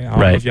know. Like I don't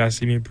know if y'all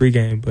see me in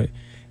pregame, but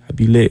I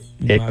be lit.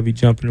 You know, I be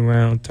jumping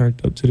around,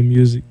 turned up to the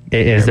music.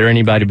 Is there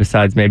anybody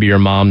besides maybe your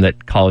mom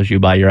that calls you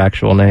by your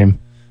actual name?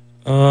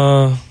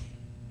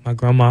 My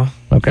grandma.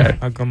 Okay.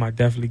 My grandma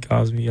definitely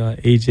calls me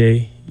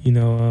AJ. You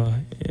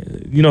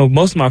know,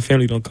 most of my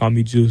family don't call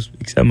me Juice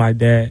except my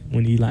dad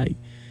when he like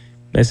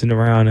messing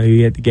around or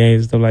he at the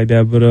games and stuff like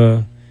that. But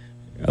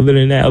other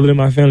than that, other than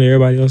my family,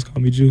 everybody else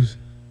call me Juice.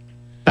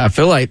 I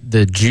feel like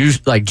Juice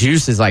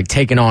is like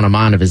taking on a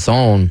mind of its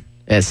own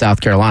at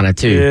South Carolina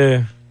too.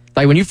 Yeah.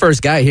 Like when you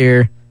first got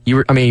here, you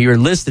were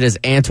listed as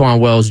Antoine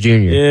Wells Jr.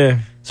 Yeah.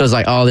 So it's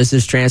like, oh, this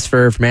is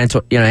transfer from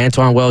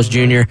Antoine Wells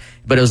Jr.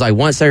 But it was like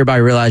once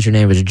everybody realized your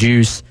name was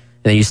Juice, and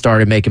then you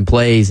started making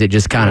plays, it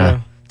just kind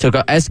of took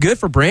off. That's good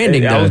for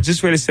branding, though. I was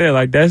just ready to say,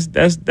 like, that's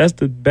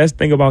the best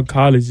thing about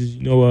college is,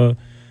 you know,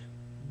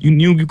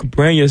 you can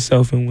brand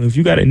yourself, and if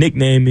you got a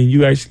nickname and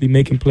you actually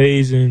making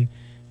plays, and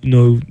you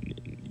know,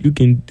 you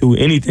can do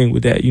anything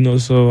with that, you know.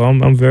 So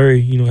I'm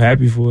very, you know,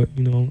 happy for it.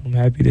 You know, I'm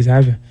happy this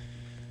happened.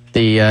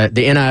 The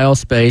NIL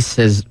space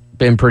has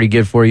been pretty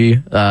good for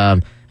you.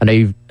 I know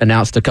you've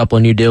announced a couple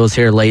of new deals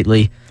here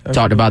lately.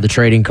 Talked about the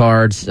trading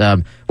cards.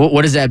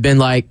 What has that been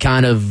like,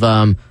 kind of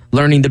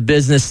learning the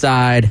business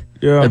side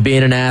of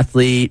being an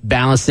athlete,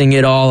 balancing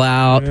it all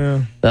out?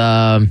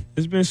 Yeah.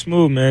 It's been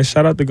smooth, man.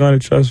 Shout out to Garner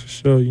Trust for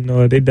sure. You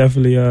know, they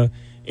definitely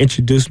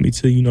introduced me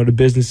to, you know, the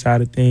business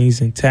side of things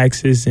and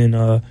taxes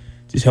and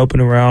just helping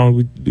around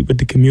with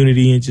the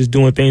community and just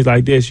doing things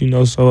like this, you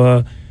know.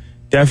 So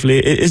definitely,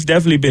 it's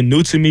definitely been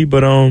new to me,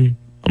 but I'm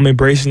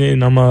embracing it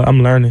and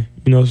I'm learning.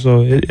 You know, so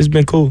it's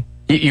been cool.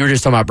 You were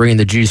just talking about bringing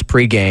the juice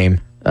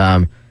pregame.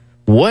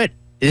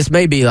 This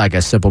may be like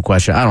a simple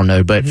question, I don't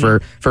know, but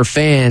for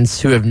fans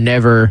who have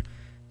never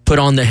put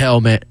on the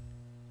helmet,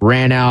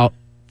 ran out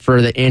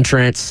for the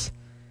entrance,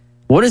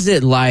 what is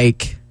it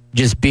like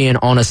just being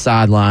on a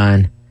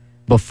sideline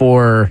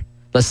before,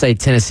 let's say,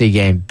 Tennessee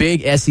game,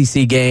 big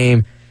SEC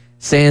game,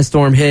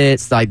 sandstorm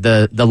hits, like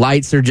the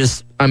lights are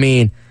just, I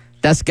mean,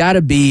 that's got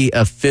to be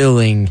a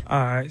feeling. All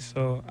right,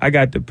 so I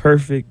got the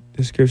perfect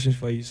description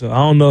for you. So I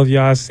don't know if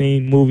y'all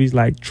seen movies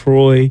like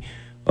Troy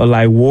or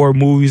like war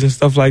movies and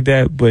stuff like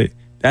that, but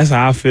that's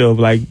how I feel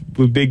like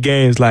with big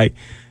games. Like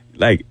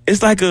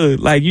it's like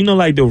you know,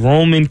 like the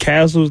Roman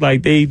castles,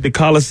 like the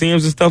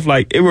Colosseums and stuff.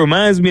 Like it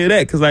reminds me of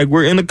that because like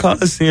we're in the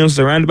Colosseum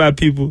surrounded by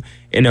people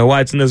and they're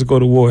watching us go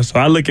to war. So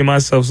I look at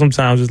myself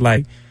sometimes as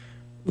like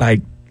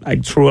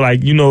Troy,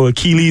 like, you know,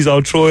 Achilles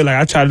or Troy, like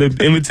I try to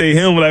imitate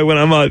him, like when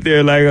I'm out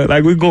there,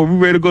 like we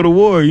ready to go to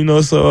war, you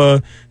know.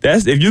 So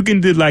that's, if you can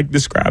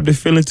describe the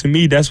feeling to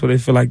me, that's what it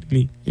feel like to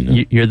me. You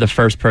know? You're the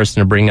first person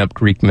to bring up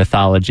Greek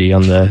mythology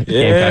on the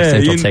Gamecock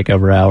Central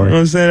Takeover Hour. You know what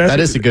I'm saying? That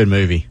is a good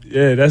movie.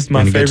 Yeah, that's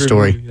my favorite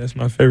story. Movie. That's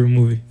my favorite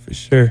movie for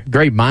sure.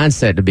 Great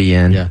mindset to be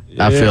in. Yeah.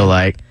 I feel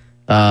like.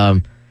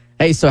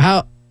 Hey, so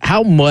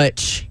how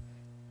much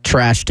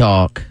trash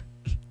talk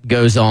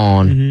goes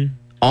on?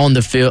 On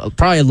the field,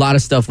 probably a lot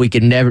of stuff we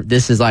could never.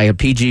 This is like a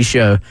PG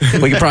show.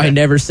 We could probably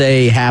never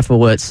say half of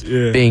what's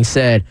being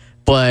said.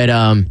 But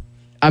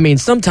I mean,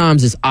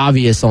 sometimes it's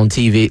obvious on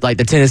TV, like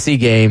the Tennessee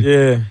game,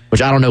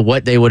 which I don't know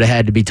what they would have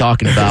had to be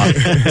talking about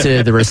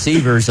to the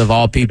receivers of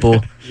all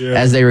people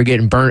as they were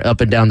getting burnt up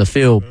and down the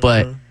field.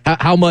 But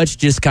how much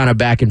just kind of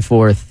back and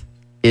forth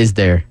is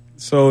there?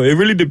 So it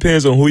really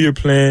depends on who you're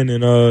playing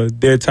and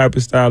their type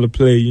of style of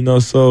play. You know,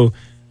 so.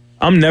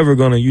 I'm never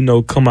gonna, you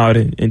know, come out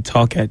and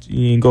talk at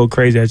you and go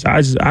crazy at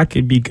you. I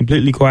could be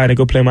completely quiet and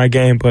go play my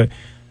game. But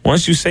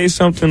once you say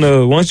something,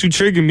 once you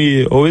trigger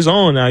me, it's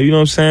on now. You know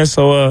what I'm saying?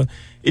 So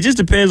it just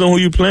depends on who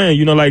you're playing.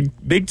 You know, like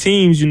big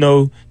teams, you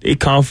know, they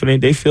confident,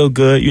 they feel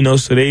good, you know,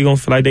 so they gonna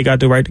feel like they got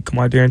the right to come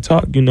out there and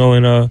talk, you know,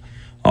 and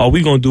all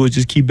we gonna do is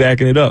just keep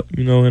backing it up,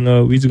 you know,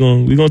 and we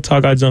gonna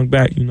talk our junk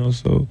back, you know.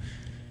 So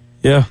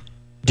yeah.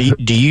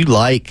 Do you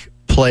like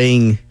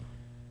playing?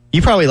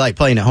 You probably like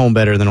playing at home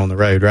better than on the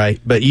road, right?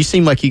 But you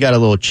seem like you got a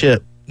little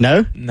chip.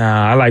 No?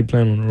 Nah, I like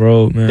playing on the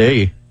road, man. Do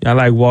you? I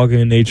like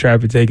walking in their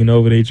trap and taking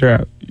over their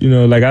trap. You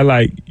know, like I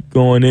like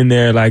going in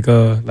there like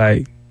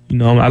you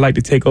know, I like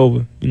to take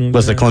over. You know,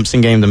 was the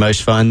Clemson game the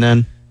most fun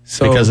then?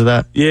 Because of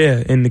that?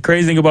 Yeah, and the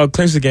crazy thing about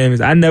Clemson game is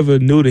I never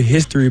knew the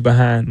history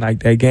behind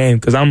like that game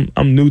because I'm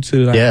new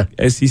to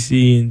like SEC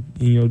and,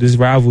 you know, this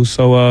rival.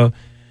 So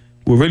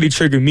what really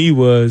triggered me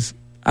was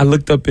I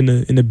looked up in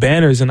the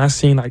banners and I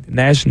seen like the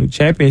national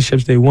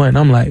championships they won.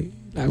 I'm like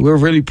we're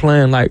really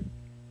playing like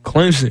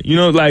Clemson, you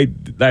know, like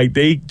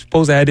they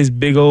supposed to have this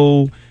big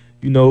old,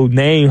 you know,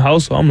 name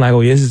household. I'm like, oh,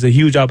 yeah, this is a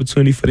huge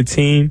opportunity for the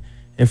team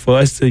and for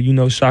us to, you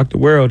know, shock the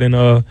world.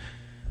 And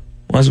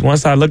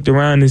once I looked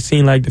around and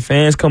seen like the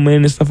fans coming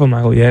in and stuff, I'm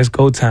like, oh yeah, it's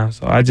go time.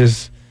 So I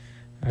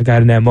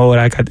got in that mode.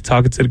 I got to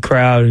talking to the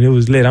crowd and it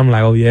was lit. I'm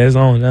like, oh yeah, it's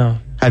on now.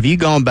 Have you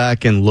gone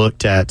back and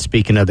looked at,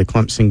 speaking of the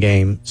Clemson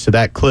game, so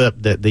that clip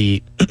that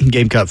the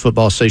Gamecock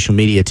football social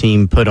media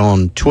team put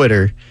on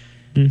Twitter,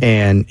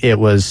 and it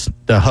was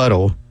the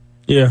huddle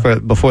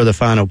before the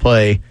final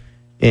play,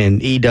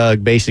 and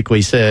E-Doug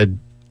basically said,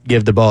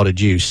 give the ball to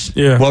Juice.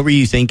 Yeah. What were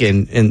you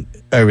thinking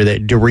over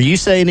there? Were you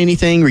saying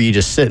anything? Were you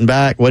just sitting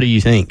back? What do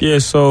you think? Yeah,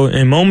 so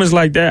in moments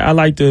like that, I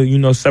like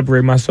to,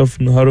 separate myself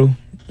from the huddle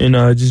and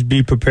just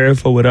be prepared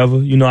for whatever.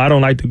 I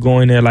don't like to go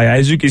in there. Like,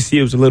 as you can see,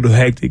 it was a little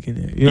hectic in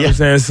there. You know what I'm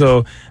saying?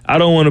 So I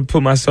don't want to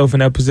put myself in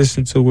that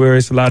position to where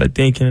it's a lot of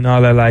thinking and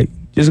all that. Like,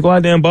 just go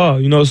out there and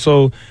ball,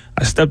 So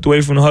I stepped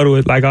away from the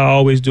huddle like I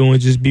always do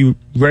and just be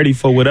ready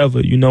for whatever,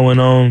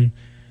 and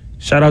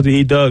shout out to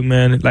E-Doug,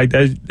 man. Like,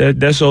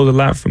 that shows a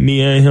lot from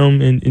me and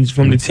him and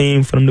from the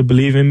team, for them to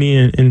believe in me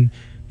and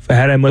for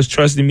having that much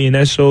trust in me. And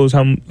that shows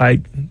how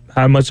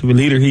much of a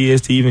leader he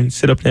is to even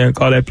sit up there and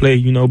call that play,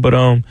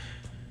 But,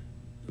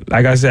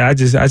 like I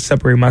said, I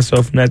separate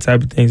myself from that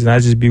type of things, and I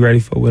just be ready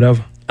for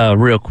whatever.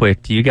 Real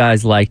quick, do you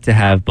guys like to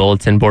have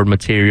bulletin board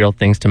material,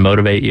 things to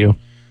motivate you?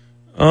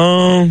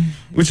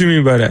 What you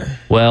mean by that?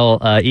 Well,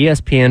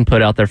 ESPN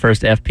put out their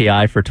first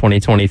FPI for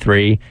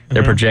 2023.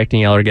 They're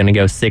projecting y'all are going to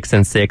go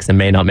 6-6 and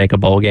may not make a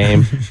bowl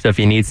game. So if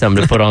you need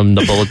something to put on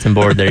the bulletin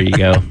board, there you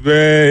go.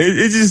 Man,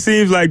 it just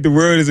seems like the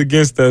world is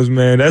against us,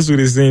 man. That's what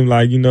it seems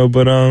like,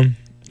 But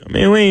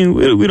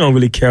we don't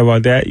really care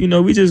about that.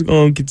 We just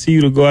gonna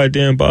continue to go out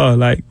there and ball.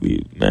 Like,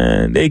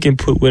 they can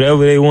put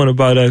whatever they want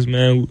about us,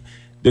 man.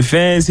 The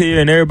fans here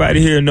and everybody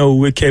here know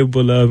what we're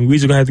capable of, and we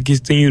just gonna have to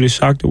continue to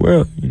shock the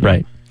world.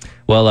 Right.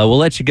 Well, we'll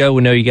let you go.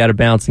 We know you got to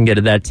bounce and get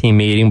to that team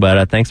meeting,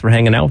 but thanks for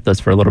hanging out with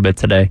us for a little bit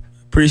today.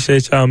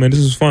 Appreciate y'all, man.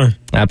 This was fun.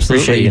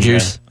 Absolutely. Appreciate you,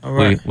 Juice. All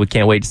right. We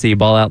can't wait to see you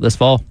ball out this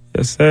fall.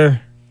 Yes,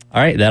 sir.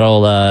 All right,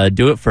 that'll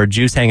do it for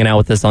Juice hanging out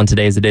with us on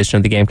today's edition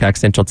of the Gamecock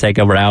Central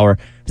Takeover Hour,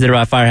 presented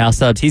by Firehouse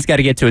Subs. He's got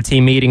to get to a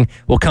team meeting.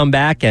 We'll come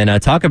back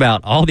and talk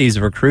about all these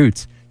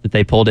recruits that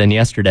they pulled in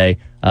yesterday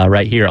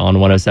right here on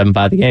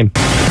 107.5 The Game.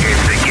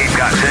 It's the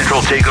Gamecock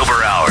Central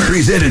Takeover Hour.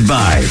 Presented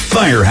by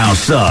Firehouse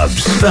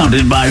Subs.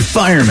 Founded by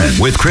firemen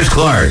with Chris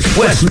Clark,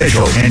 Wes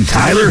Mitchell, and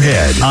Tyler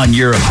Head on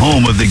your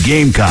home of the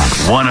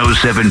Gamecocks.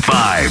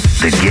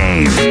 107.5 The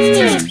Game.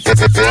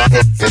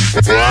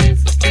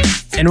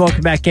 And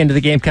welcome back into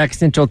the Gamecock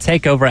Central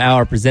Takeover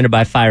Hour, presented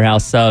by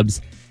Firehouse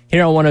Subs.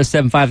 Here on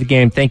 107.5 The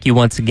Game, thank you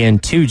once again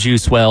to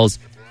Juice Wells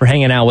for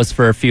hanging out with us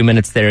for a few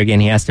minutes there. Again,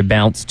 he has to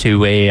bounce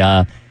to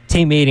a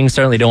team meeting.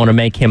 Certainly don't want to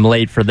make him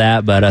late for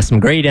that, but some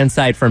great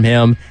insight from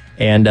him.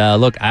 And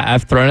look,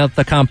 I've thrown out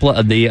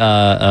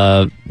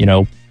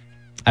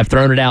I've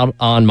thrown it out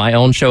on my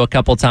own show a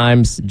couple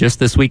times just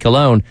this week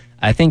alone.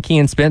 I think he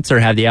and Spencer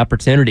have the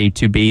opportunity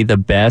to be the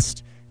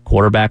best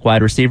quarterback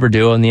wide receiver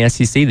duo in the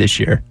SEC this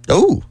year.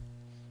 Oh,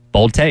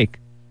 bold take,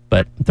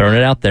 but I'm throwing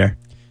it out there.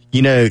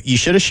 You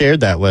should have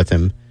shared that with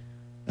him.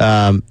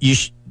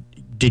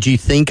 Did you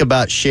think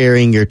about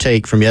sharing your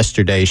take from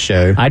yesterday's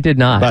show? I did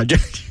not.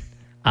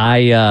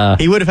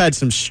 He would have had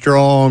some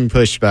strong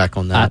pushback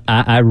on that.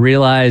 I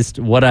realized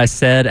what I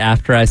said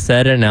after I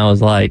said it, and I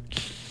was like,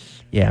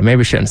 yeah,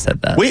 maybe I shouldn't have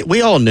said that.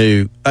 We all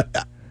knew.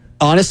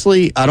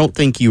 Honestly, I don't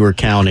think you were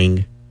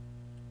counting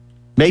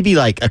maybe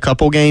like a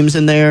couple games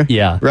in there.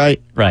 Yeah.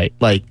 Right? Right.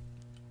 Like,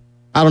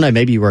 I don't know,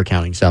 maybe you were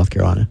counting South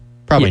Carolina.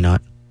 Probably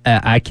not.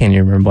 I can't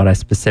even remember what I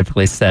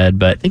specifically said,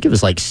 but I think it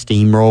was like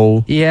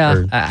steamroll.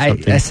 Yeah,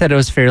 I said it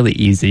was fairly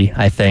easy,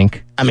 I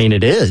think. I mean,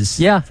 it is.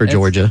 Yeah, for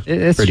Georgia.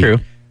 It's true.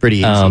 Pretty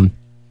easy.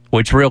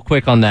 Which, real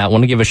quick on that, I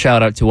want to give a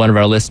shout out to one of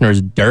our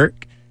listeners,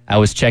 Dirk. I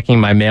was checking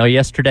my mail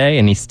yesterday,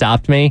 and he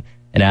stopped me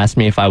and asked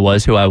me if I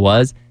was who I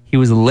was. He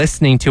was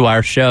listening to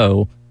our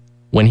show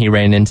when he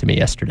ran into me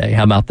yesterday.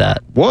 How about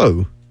that?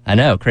 Whoa. I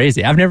know,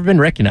 crazy. I've never been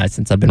recognized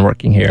since I've been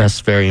working here.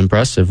 That's very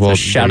impressive. Well, so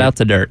shout out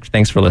to Dirk.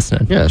 Thanks for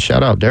listening. Yeah,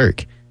 shout out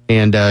Dirk.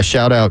 And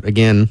shout out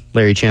again,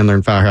 Larry Chandler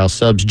and Firehouse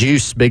Subs.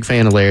 Juice, big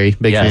fan of Larry,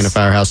 big fan of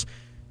Firehouse.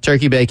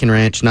 Turkey Bacon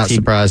Ranch, not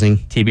surprising.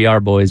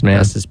 TBR boys, man.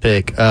 That's his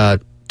pick.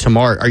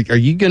 Tomorrow, are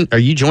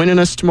you joining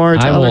us tomorrow,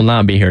 Tyler? I will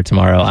not be here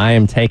tomorrow. I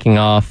am taking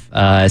off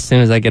as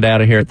soon as I get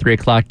out of here at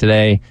 3:00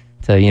 today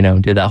to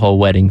do that whole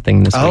wedding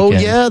thing this weekend. Oh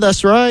yeah,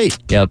 that's right.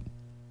 Yep.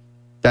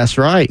 That's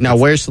right. Now,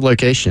 where's the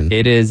location?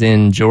 It is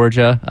in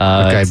Georgia.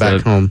 Okay,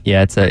 back home.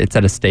 Yeah, it's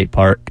at a state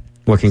park.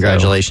 Well,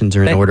 congratulations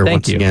are in order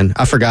once again.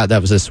 I forgot that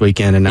was this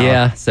weekend, and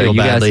now I feel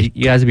badly.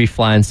 You guys will be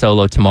flying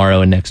solo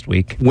tomorrow and next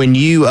week. When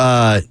you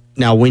are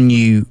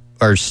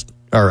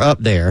up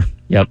there,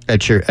 yep,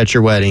 at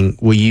your wedding,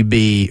 will you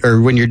be, or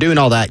when you're doing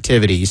all the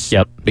activities,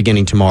 yep,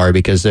 beginning tomorrow,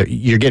 because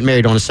you're getting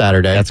married on a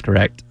Saturday. That's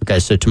correct. Okay,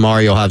 so tomorrow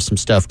you'll have some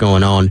stuff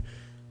going on,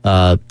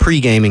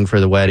 pre-gaming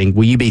for the wedding.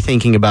 Will you be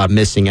thinking about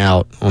missing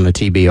out on the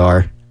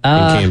TBR? In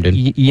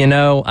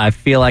Camden. I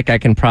feel like I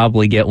can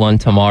probably get one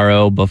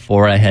tomorrow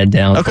before I head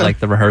down for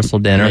the rehearsal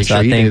dinner. Make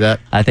sure you do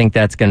that. I think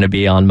that's going to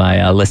be on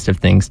my list of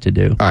things to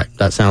do. All right,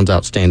 that sounds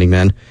outstanding,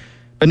 man.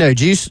 But no,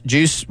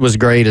 Juice was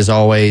great as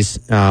always.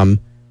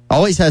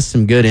 Always has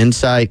some good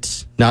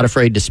insights. Not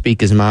afraid to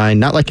speak his mind.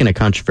 Not like in a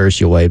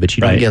controversial way, but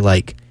you don't get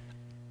like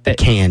the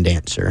canned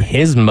answer.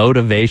 His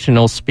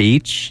motivational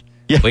speech.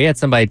 Yeah. We had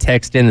somebody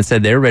text in that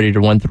said they were ready to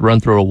run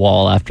through a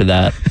wall after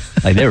that.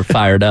 Like they were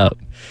fired up.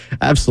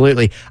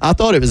 Absolutely. I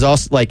thought it was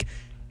also like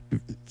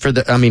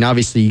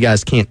obviously you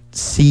guys can't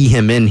see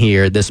him in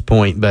here at this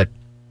point, but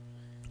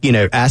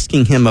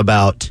asking him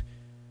about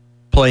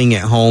playing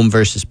at home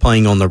versus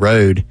playing on the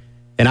road.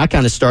 And I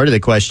kind of started the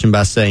question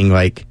by saying,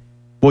 like,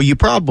 well, you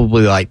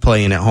probably like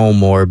playing at home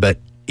more. But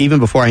even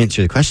before I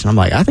answer the question, I'm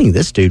like, I think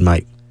this dude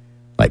might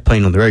like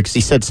playing on the road, because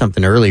he said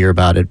something earlier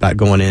about it, about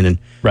going in and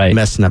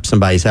messing up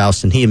somebody's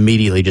house. And he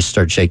immediately just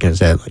started shaking his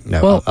head like,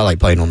 no, well, I like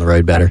playing on the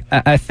road better.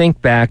 I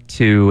think back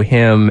to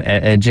him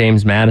at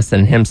James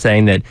Madison, him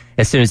saying that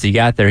as soon as he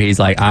got there, he's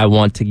like, I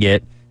want to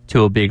get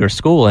to a bigger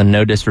school, and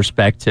no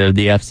disrespect to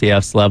the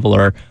FCF's level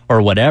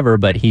or whatever,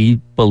 but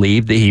he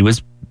believed that he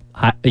was,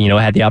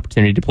 had the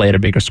opportunity to play at a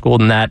bigger school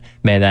than that.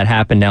 Man, that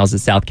happened. Now is at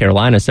South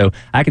Carolina. So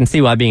I can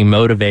see why being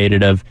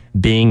motivated of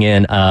being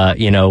in,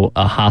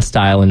 a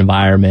hostile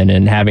environment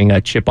and having a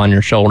chip on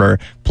your shoulder,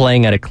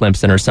 playing at a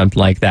Clemson or something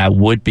like that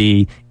would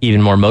be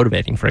even more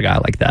motivating for a guy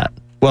like that.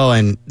 Well,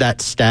 and that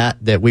stat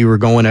that we were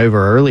going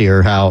over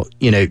earlier, how,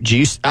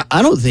 Juice,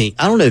 I don't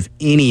know if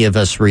any of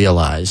us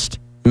realized,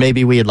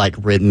 maybe we had like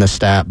written the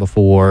stat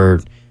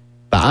before,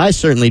 but I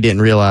certainly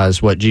didn't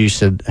realize what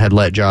Juice had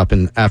let drop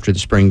in after the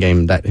spring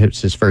game. That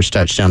hits his first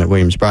touchdown at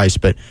Williams-Brice.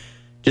 But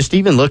just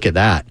even look at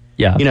that.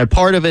 Yeah.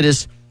 Part of it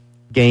is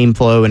game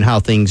flow and how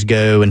things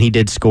go. And he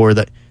did score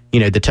the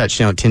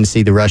touchdown at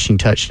Tennessee, the rushing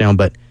touchdown,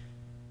 but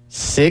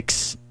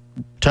 6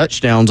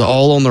 touchdowns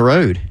all on the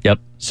road. Yep.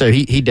 So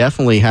he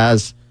definitely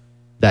has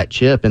that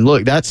chip. And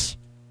look, that's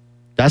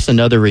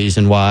another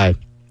reason why,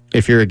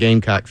 if you're a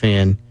Gamecock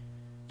fan,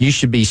 you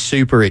should be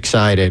super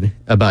excited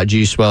about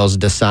Juice Wells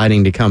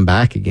deciding to come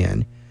back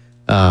again,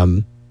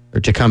 or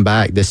to come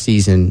back this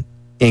season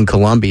in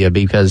Columbia,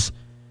 because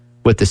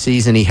with the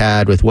season he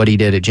had, with what he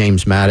did at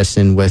James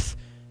Madison, with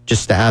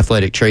just the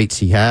athletic traits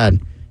he had,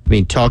 I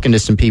mean, talking to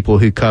some people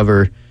who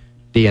cover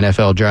the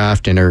NFL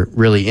draft and are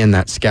really in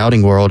that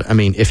scouting world, I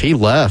mean, if he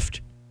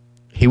left,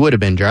 he would have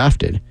been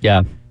drafted.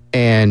 Yeah.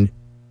 And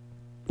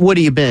would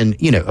he have been,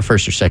 a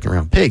first or second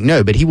round pick?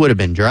 No, but he would have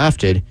been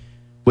drafted,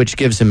 which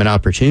gives him an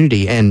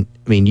opportunity. And,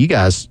 I mean, you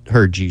guys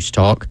heard Juice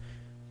talk.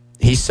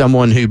 He's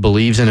someone who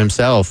believes in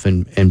himself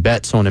and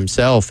bets on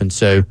himself. And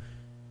so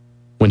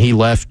when he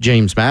left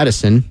James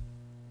Madison,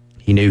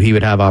 he knew he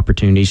would have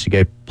opportunities to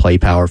go play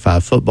Power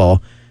 5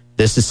 football.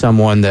 This is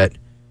someone that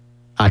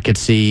I could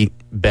see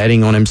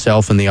betting on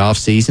himself in the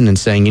offseason and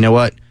saying, you know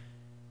what,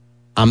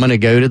 I'm going to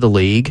go to the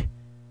league.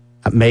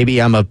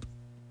 Maybe I'm a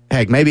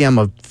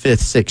 5th,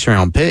 6th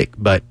round pick,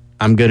 but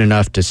I'm good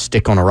enough to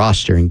stick on a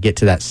roster and get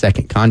to that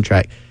second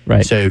contract.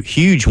 Right. So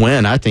huge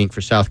win, I think,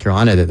 for South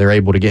Carolina that they're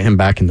able to get him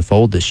back in the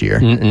fold this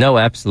year. No,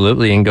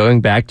 absolutely. And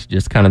going back to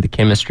just kind of the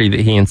chemistry that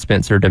he and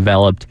Spencer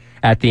developed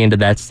at the end of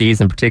that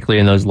season,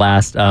 particularly in those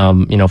last,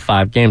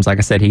 5 games. Like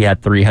I said, he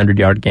had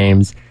 300-yard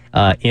games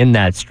in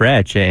that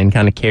stretch and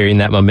kind of carrying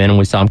that momentum.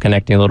 We saw him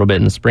connecting a little bit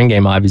in the spring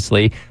game,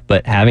 obviously,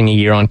 but having a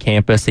year on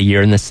campus, a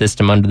year in the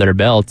system under their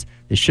belts,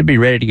 they should be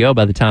ready to go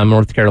by the time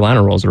North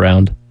Carolina rolls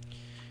around.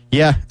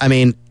 Yeah, I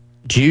mean,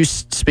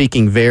 Juice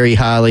speaking very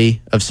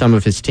highly of some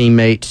of his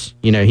teammates.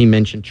 He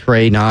mentioned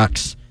Trey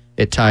Knox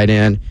at tight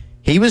end.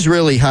 He was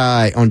really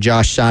high on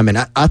Josh Simon.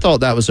 I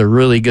thought that was a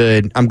really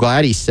good. I'm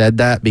glad he said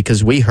that,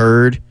 because we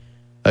heard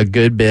a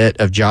good bit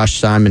of Josh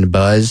Simon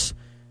buzz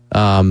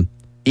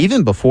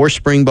even before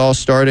spring ball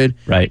started.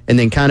 Right. And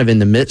then kind of in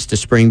the midst of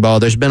spring ball,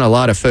 there's been a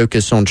lot of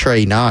focus on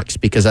Trey Knox,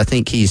 because I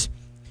think he's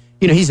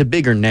a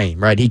bigger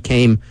name, right? He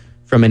came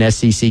from an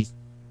SEC.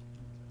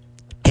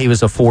 He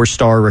was a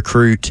 4-star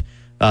recruit.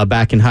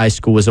 Back in high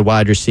school as a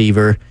wide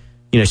receiver.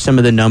 Some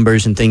of the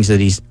numbers and things that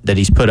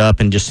he's put up,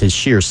 and just his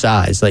sheer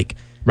size, like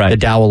the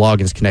Dowell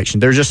Loggins connection.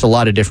 There's just a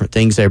lot of different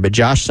things there. But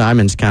Josh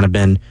Simon's kind of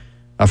been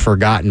a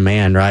forgotten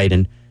man, right?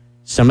 And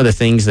some of the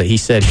things that he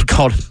said,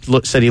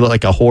 said he looked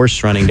like a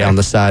horse running down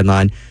the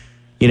sideline.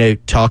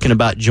 Talking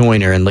about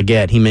Joyner and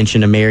Leggett. He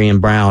mentioned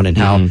Amarian Brown and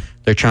how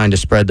they're trying to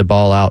spread the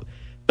ball out.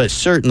 But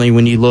certainly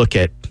when you look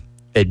at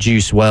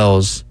Juice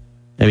Wells,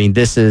 I mean,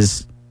 this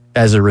is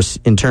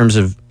in terms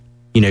of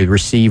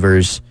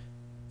receivers,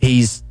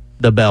 he's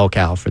the bell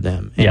cow for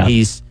them. And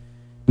he's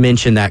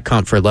mentioned that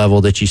comfort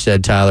level that you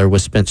said, Tyler,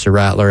 with Spencer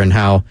Rattler, and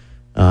how,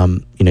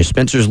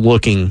 Spencer's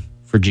looking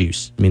for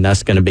Juice. I mean,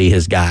 that's going to be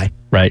his guy.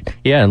 Right.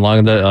 Yeah, and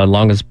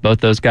long as both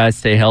those guys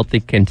stay healthy,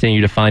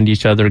 continue to find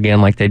each other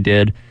again like they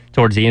did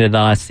towards the end of the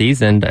last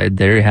season,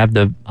 they have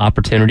the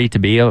opportunity to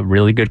be a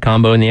really good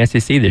combo in the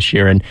SEC this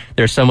year. And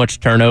there's so much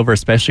turnover,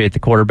 especially at the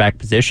quarterback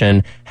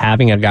position.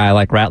 Having a guy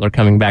like Rattler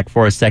coming back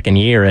for a second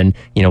year, and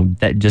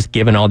that just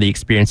given all the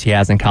experience he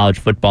has in college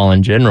football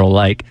in general,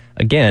 like,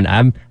 again,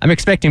 I'm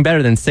expecting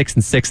better than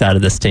 6-6 out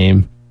of this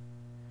team.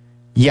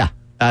 Yeah,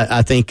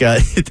 I think,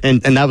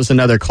 and that was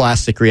another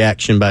classic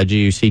reaction by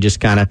Juice. He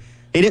just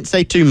he didn't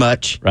say too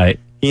much. Right.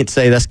 He didn't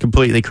say that's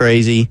completely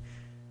crazy,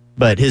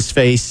 but his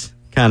face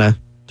kind of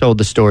told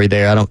the story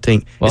there. I don't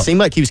think it seemed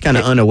like he was kind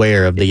of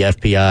unaware of the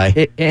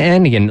FPI.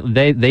 And again,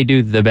 they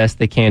do the best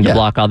they can to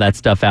block all that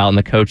stuff out, and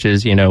the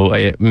coaches,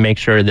 make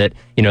sure that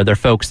they're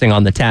focusing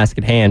on the task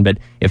at hand. But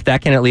if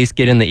that can at least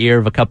get in the ear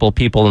of a couple of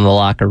people in the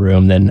locker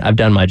room, then I've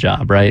done my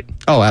job, right?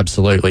 Oh,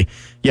 absolutely.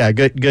 Yeah,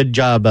 good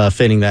job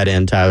fitting that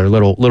in, Tyler.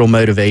 Little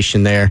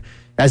motivation there,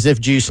 as if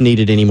Juice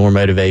needed any more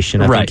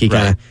motivation. I think he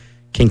kind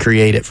of can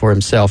create it for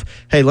himself.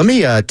 Hey, let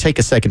me take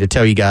a second to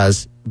tell you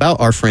guys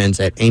about our friends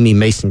at Amy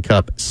Mason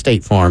Cup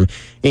State Farm.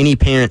 Any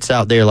parents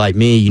out there like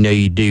me, you know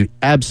you do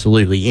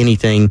absolutely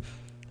anything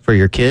for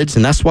your kids,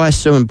 and that's why it's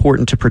so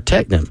important to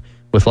protect them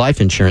with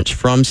life insurance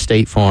from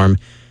State Farm.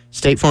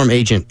 State Farm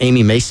agent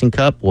Amy Mason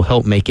Cup will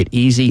help make it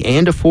easy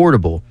and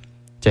affordable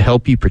to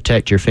help you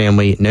protect your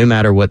family no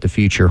matter what the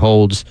future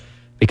holds.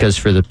 Because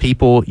for the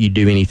people you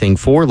do anything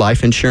for,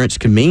 life insurance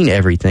can mean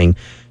everything.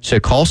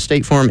 So call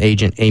State Farm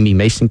agent Amy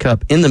Mason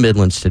Cup in the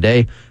Midlands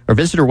today or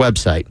visit her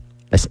website.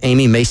 That's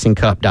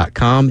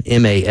amymasoncup.com,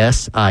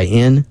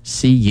 MASINCUPP,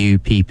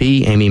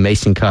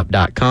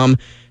 amymasoncup.com.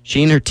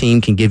 She and her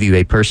team can give you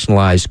a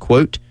personalized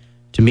quote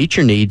to meet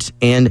your needs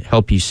and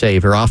help you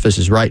save. Her office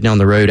is right down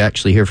the road,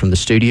 actually here from the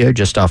studio,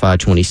 just off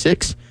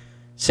I-26,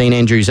 St.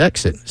 Andrews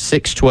exit,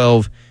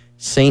 612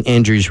 St.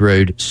 Andrews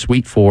Road,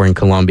 Suite 4 in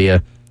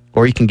Columbia.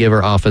 Or you can give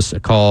her office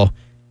a call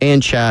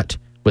and chat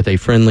with a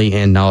friendly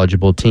and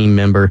knowledgeable team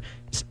member.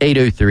 It's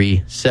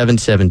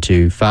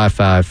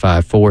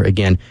 803-772-5554.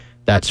 Again,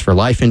 that's for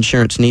life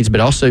insurance needs, but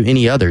also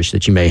any others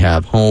that you may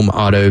have. Home,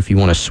 auto, if you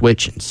want to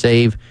switch and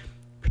save.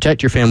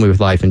 Protect your family with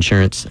life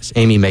insurance. It's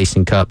Amy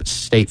Mason Cup,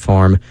 State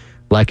Farm.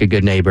 Like a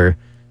good neighbor,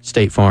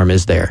 State Farm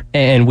is there.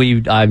 And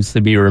we'd obviously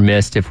be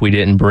remiss if we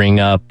didn't bring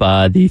up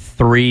the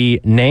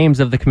 3 names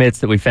of the commits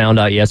that we found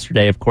out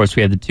yesterday. Of course,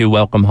 we had the 2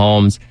 welcome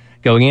homes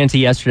going into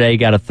yesterday,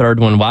 got a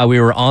third one while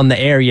we were on the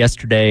air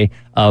yesterday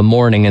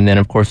morning. And then,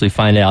 of course, we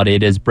find out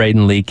it is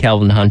Braden Lee,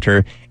 Kelvin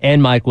Hunter,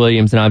 and Mike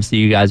Williams. And obviously,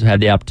 you guys have had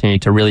the opportunity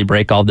to really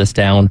break all this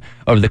down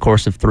over the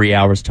course of 3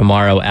 hours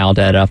tomorrow out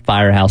at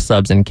Firehouse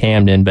Subs in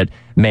Camden. But,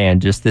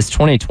 man, just this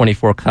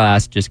 2024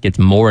 class just gets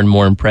more and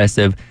more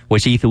impressive,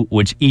 with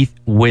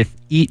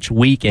each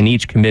week and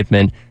each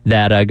commitment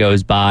that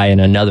goes by,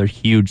 and another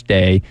huge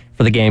day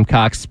for the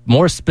Gamecocks,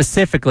 more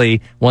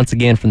specifically, once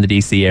again, from the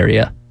D.C.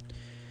 area.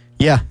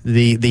 Yeah,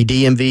 the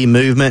DMV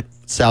movement,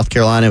 South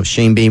Carolina with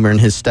Shane Beamer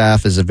and his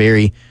staff is a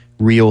very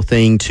real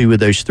thing. 2 of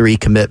those 3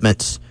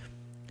 commitments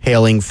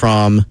hailing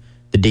from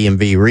the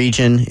DMV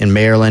region in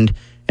Maryland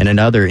and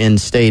another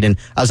in-state. And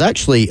I was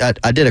actually,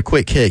 I did a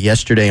quick hit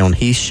yesterday on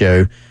Heath's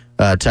show,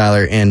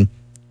 Tyler, and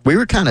we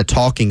were kind of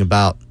talking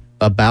about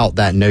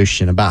that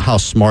notion, about how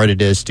smart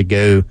it is to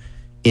go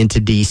into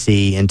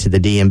D.C., into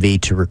the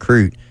DMV to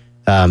recruit.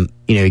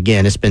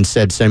 Again, it's been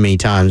said so many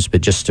times,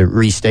 but just to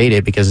restate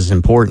it because it's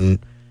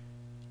important,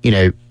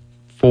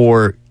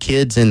 for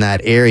kids in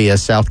that area,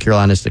 South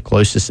Carolina is the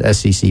closest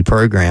SEC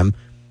program.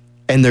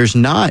 And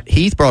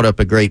Heath brought up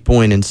a great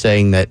point in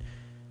saying that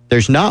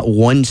there's not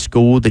one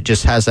school that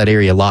just has that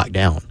area locked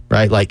down,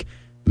 right? Like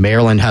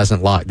Maryland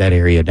hasn't locked that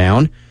area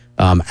down.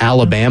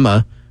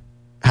 Alabama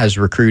has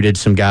recruited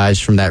some guys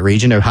from that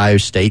region. Ohio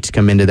State's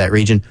come into that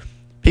region.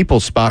 People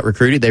spot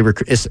recruited.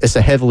 It's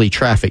a heavily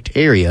trafficked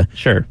area.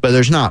 Sure. But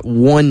there's not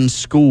one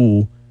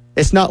school.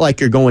 It's not like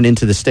you're going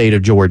into the state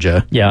of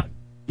Georgia. Yeah.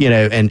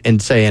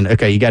 And saying,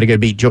 okay, you got to go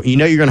beat, you're going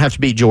to have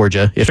to beat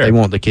Georgia if they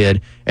want the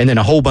kid. And then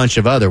a whole bunch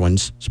of other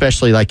ones,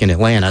 especially like in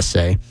Atlanta,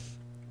 say.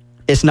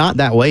 It's not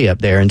that way up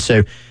there. And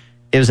so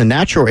it was a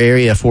natural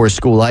area for a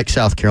school like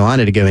South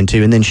Carolina to go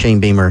into. And then Shane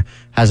Beamer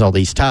has all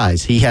these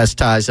ties. He has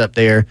ties up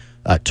there.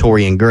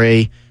 Torian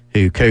Gray,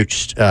 who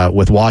coached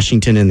with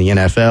Washington in the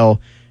NFL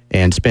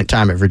and spent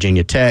time at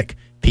Virginia Tech.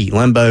 Pete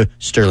Limbo,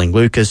 Sterling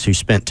Lucas, who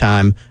spent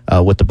time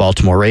with the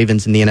Baltimore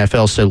Ravens in the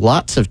NFL. So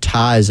lots of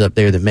ties up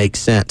there that make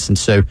sense. And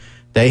so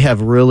they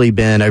have really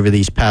been, over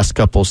these past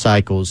couple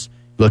cycles,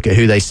 look at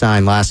who they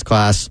signed last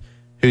class,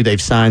 who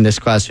they've signed this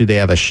class, who they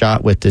have a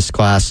shot with this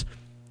class.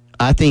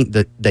 I think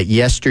that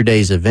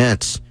yesterday's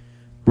events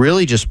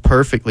really just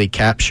perfectly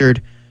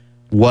captured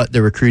what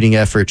the recruiting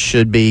effort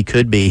could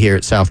be here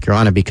at South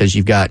Carolina, because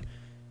you've got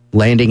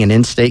landing an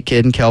in-state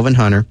kid in Kelvin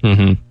Hunter.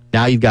 Mm-hmm.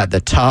 Now you've got the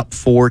top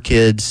 4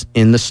 kids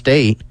in the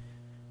state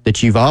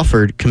that you've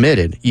offered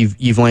committed.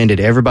 You've landed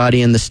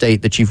everybody in the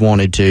state that you've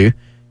wanted to.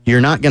 You're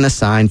not going to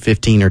sign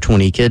 15 or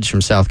 20 kids from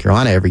South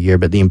Carolina every year,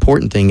 but the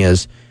important thing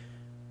is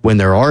when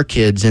there are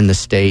kids in the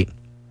state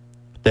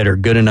that are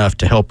good enough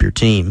to help your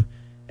team,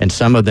 and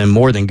some of them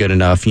more than good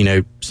enough,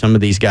 some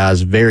of these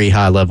guys, very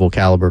high-level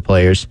caliber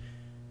players,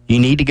 you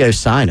need to go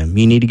sign them.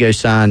 You need to go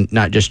sign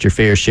not just your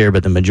fair share,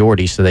 but the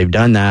majority. So they've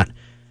done that.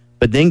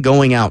 But then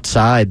going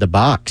outside the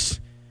box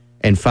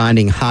and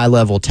finding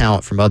high-level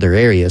talent from other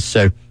areas.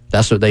 So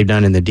that's what they've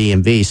done in the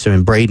DMV. So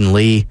in Braden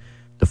Lee,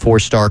 the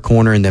 4-star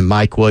corner, and then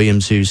Mike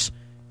Williams, who's,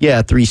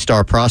 a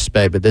 3-star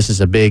prospect, but this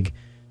is a big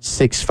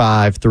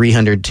 6'5",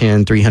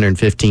 310,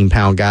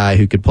 315-pound guy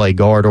who could play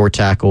guard or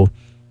tackle.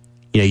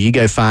 You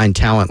go find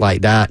talent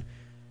like that.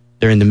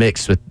 They're in the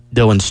mix with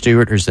Dylan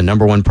Stewart, who's the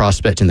number 1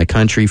 prospect in the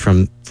country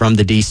from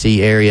the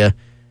D.C. area.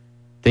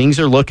 Things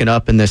are looking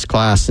up in this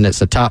class, and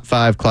it's a top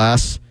 5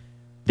 class.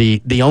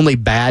 The only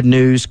bad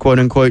news, quote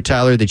unquote,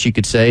 Tyler, that you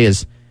could say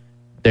is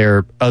there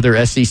are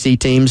other SEC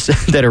teams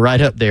that are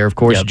right up there. Of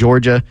course,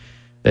 Georgia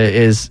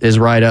is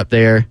right up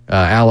there,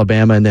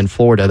 Alabama, and then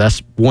Florida.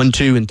 That's 1,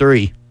 2, and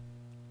 3.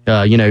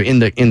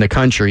 In the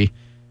country.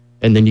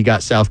 and then you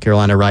got South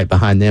Carolina right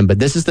behind them. But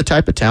this is the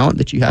type of talent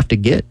that you have to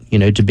get,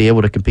 to be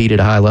able to compete at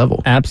a high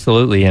level.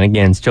 Absolutely. And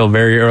again, still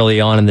very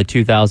early on in the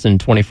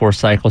 2024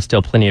 cycle,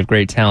 still plenty of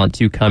great talent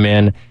to come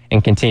in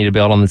and continue to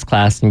build on this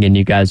class. And again,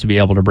 you guys will be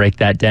able to break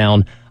that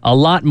down a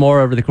lot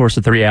more over the course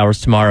of 3 hours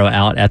tomorrow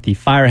out at the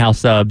Firehouse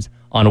Subs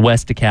on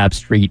West DeKalb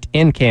Street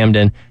in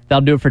Camden.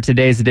 That'll do it for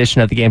today's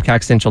edition of the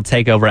Gamecock Central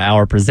Takeover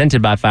Hour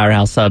presented by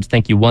Firehouse Subs.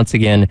 Thank you once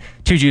again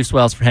to Juice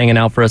Wells for hanging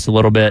out for us a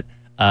little bit.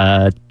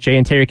 Jay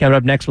and Terry coming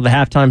up next with a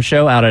halftime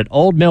show out at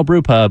Old Mill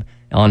Brew Pub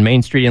on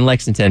Main Street in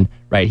Lexington,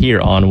 right here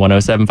on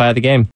 107.5 The Game.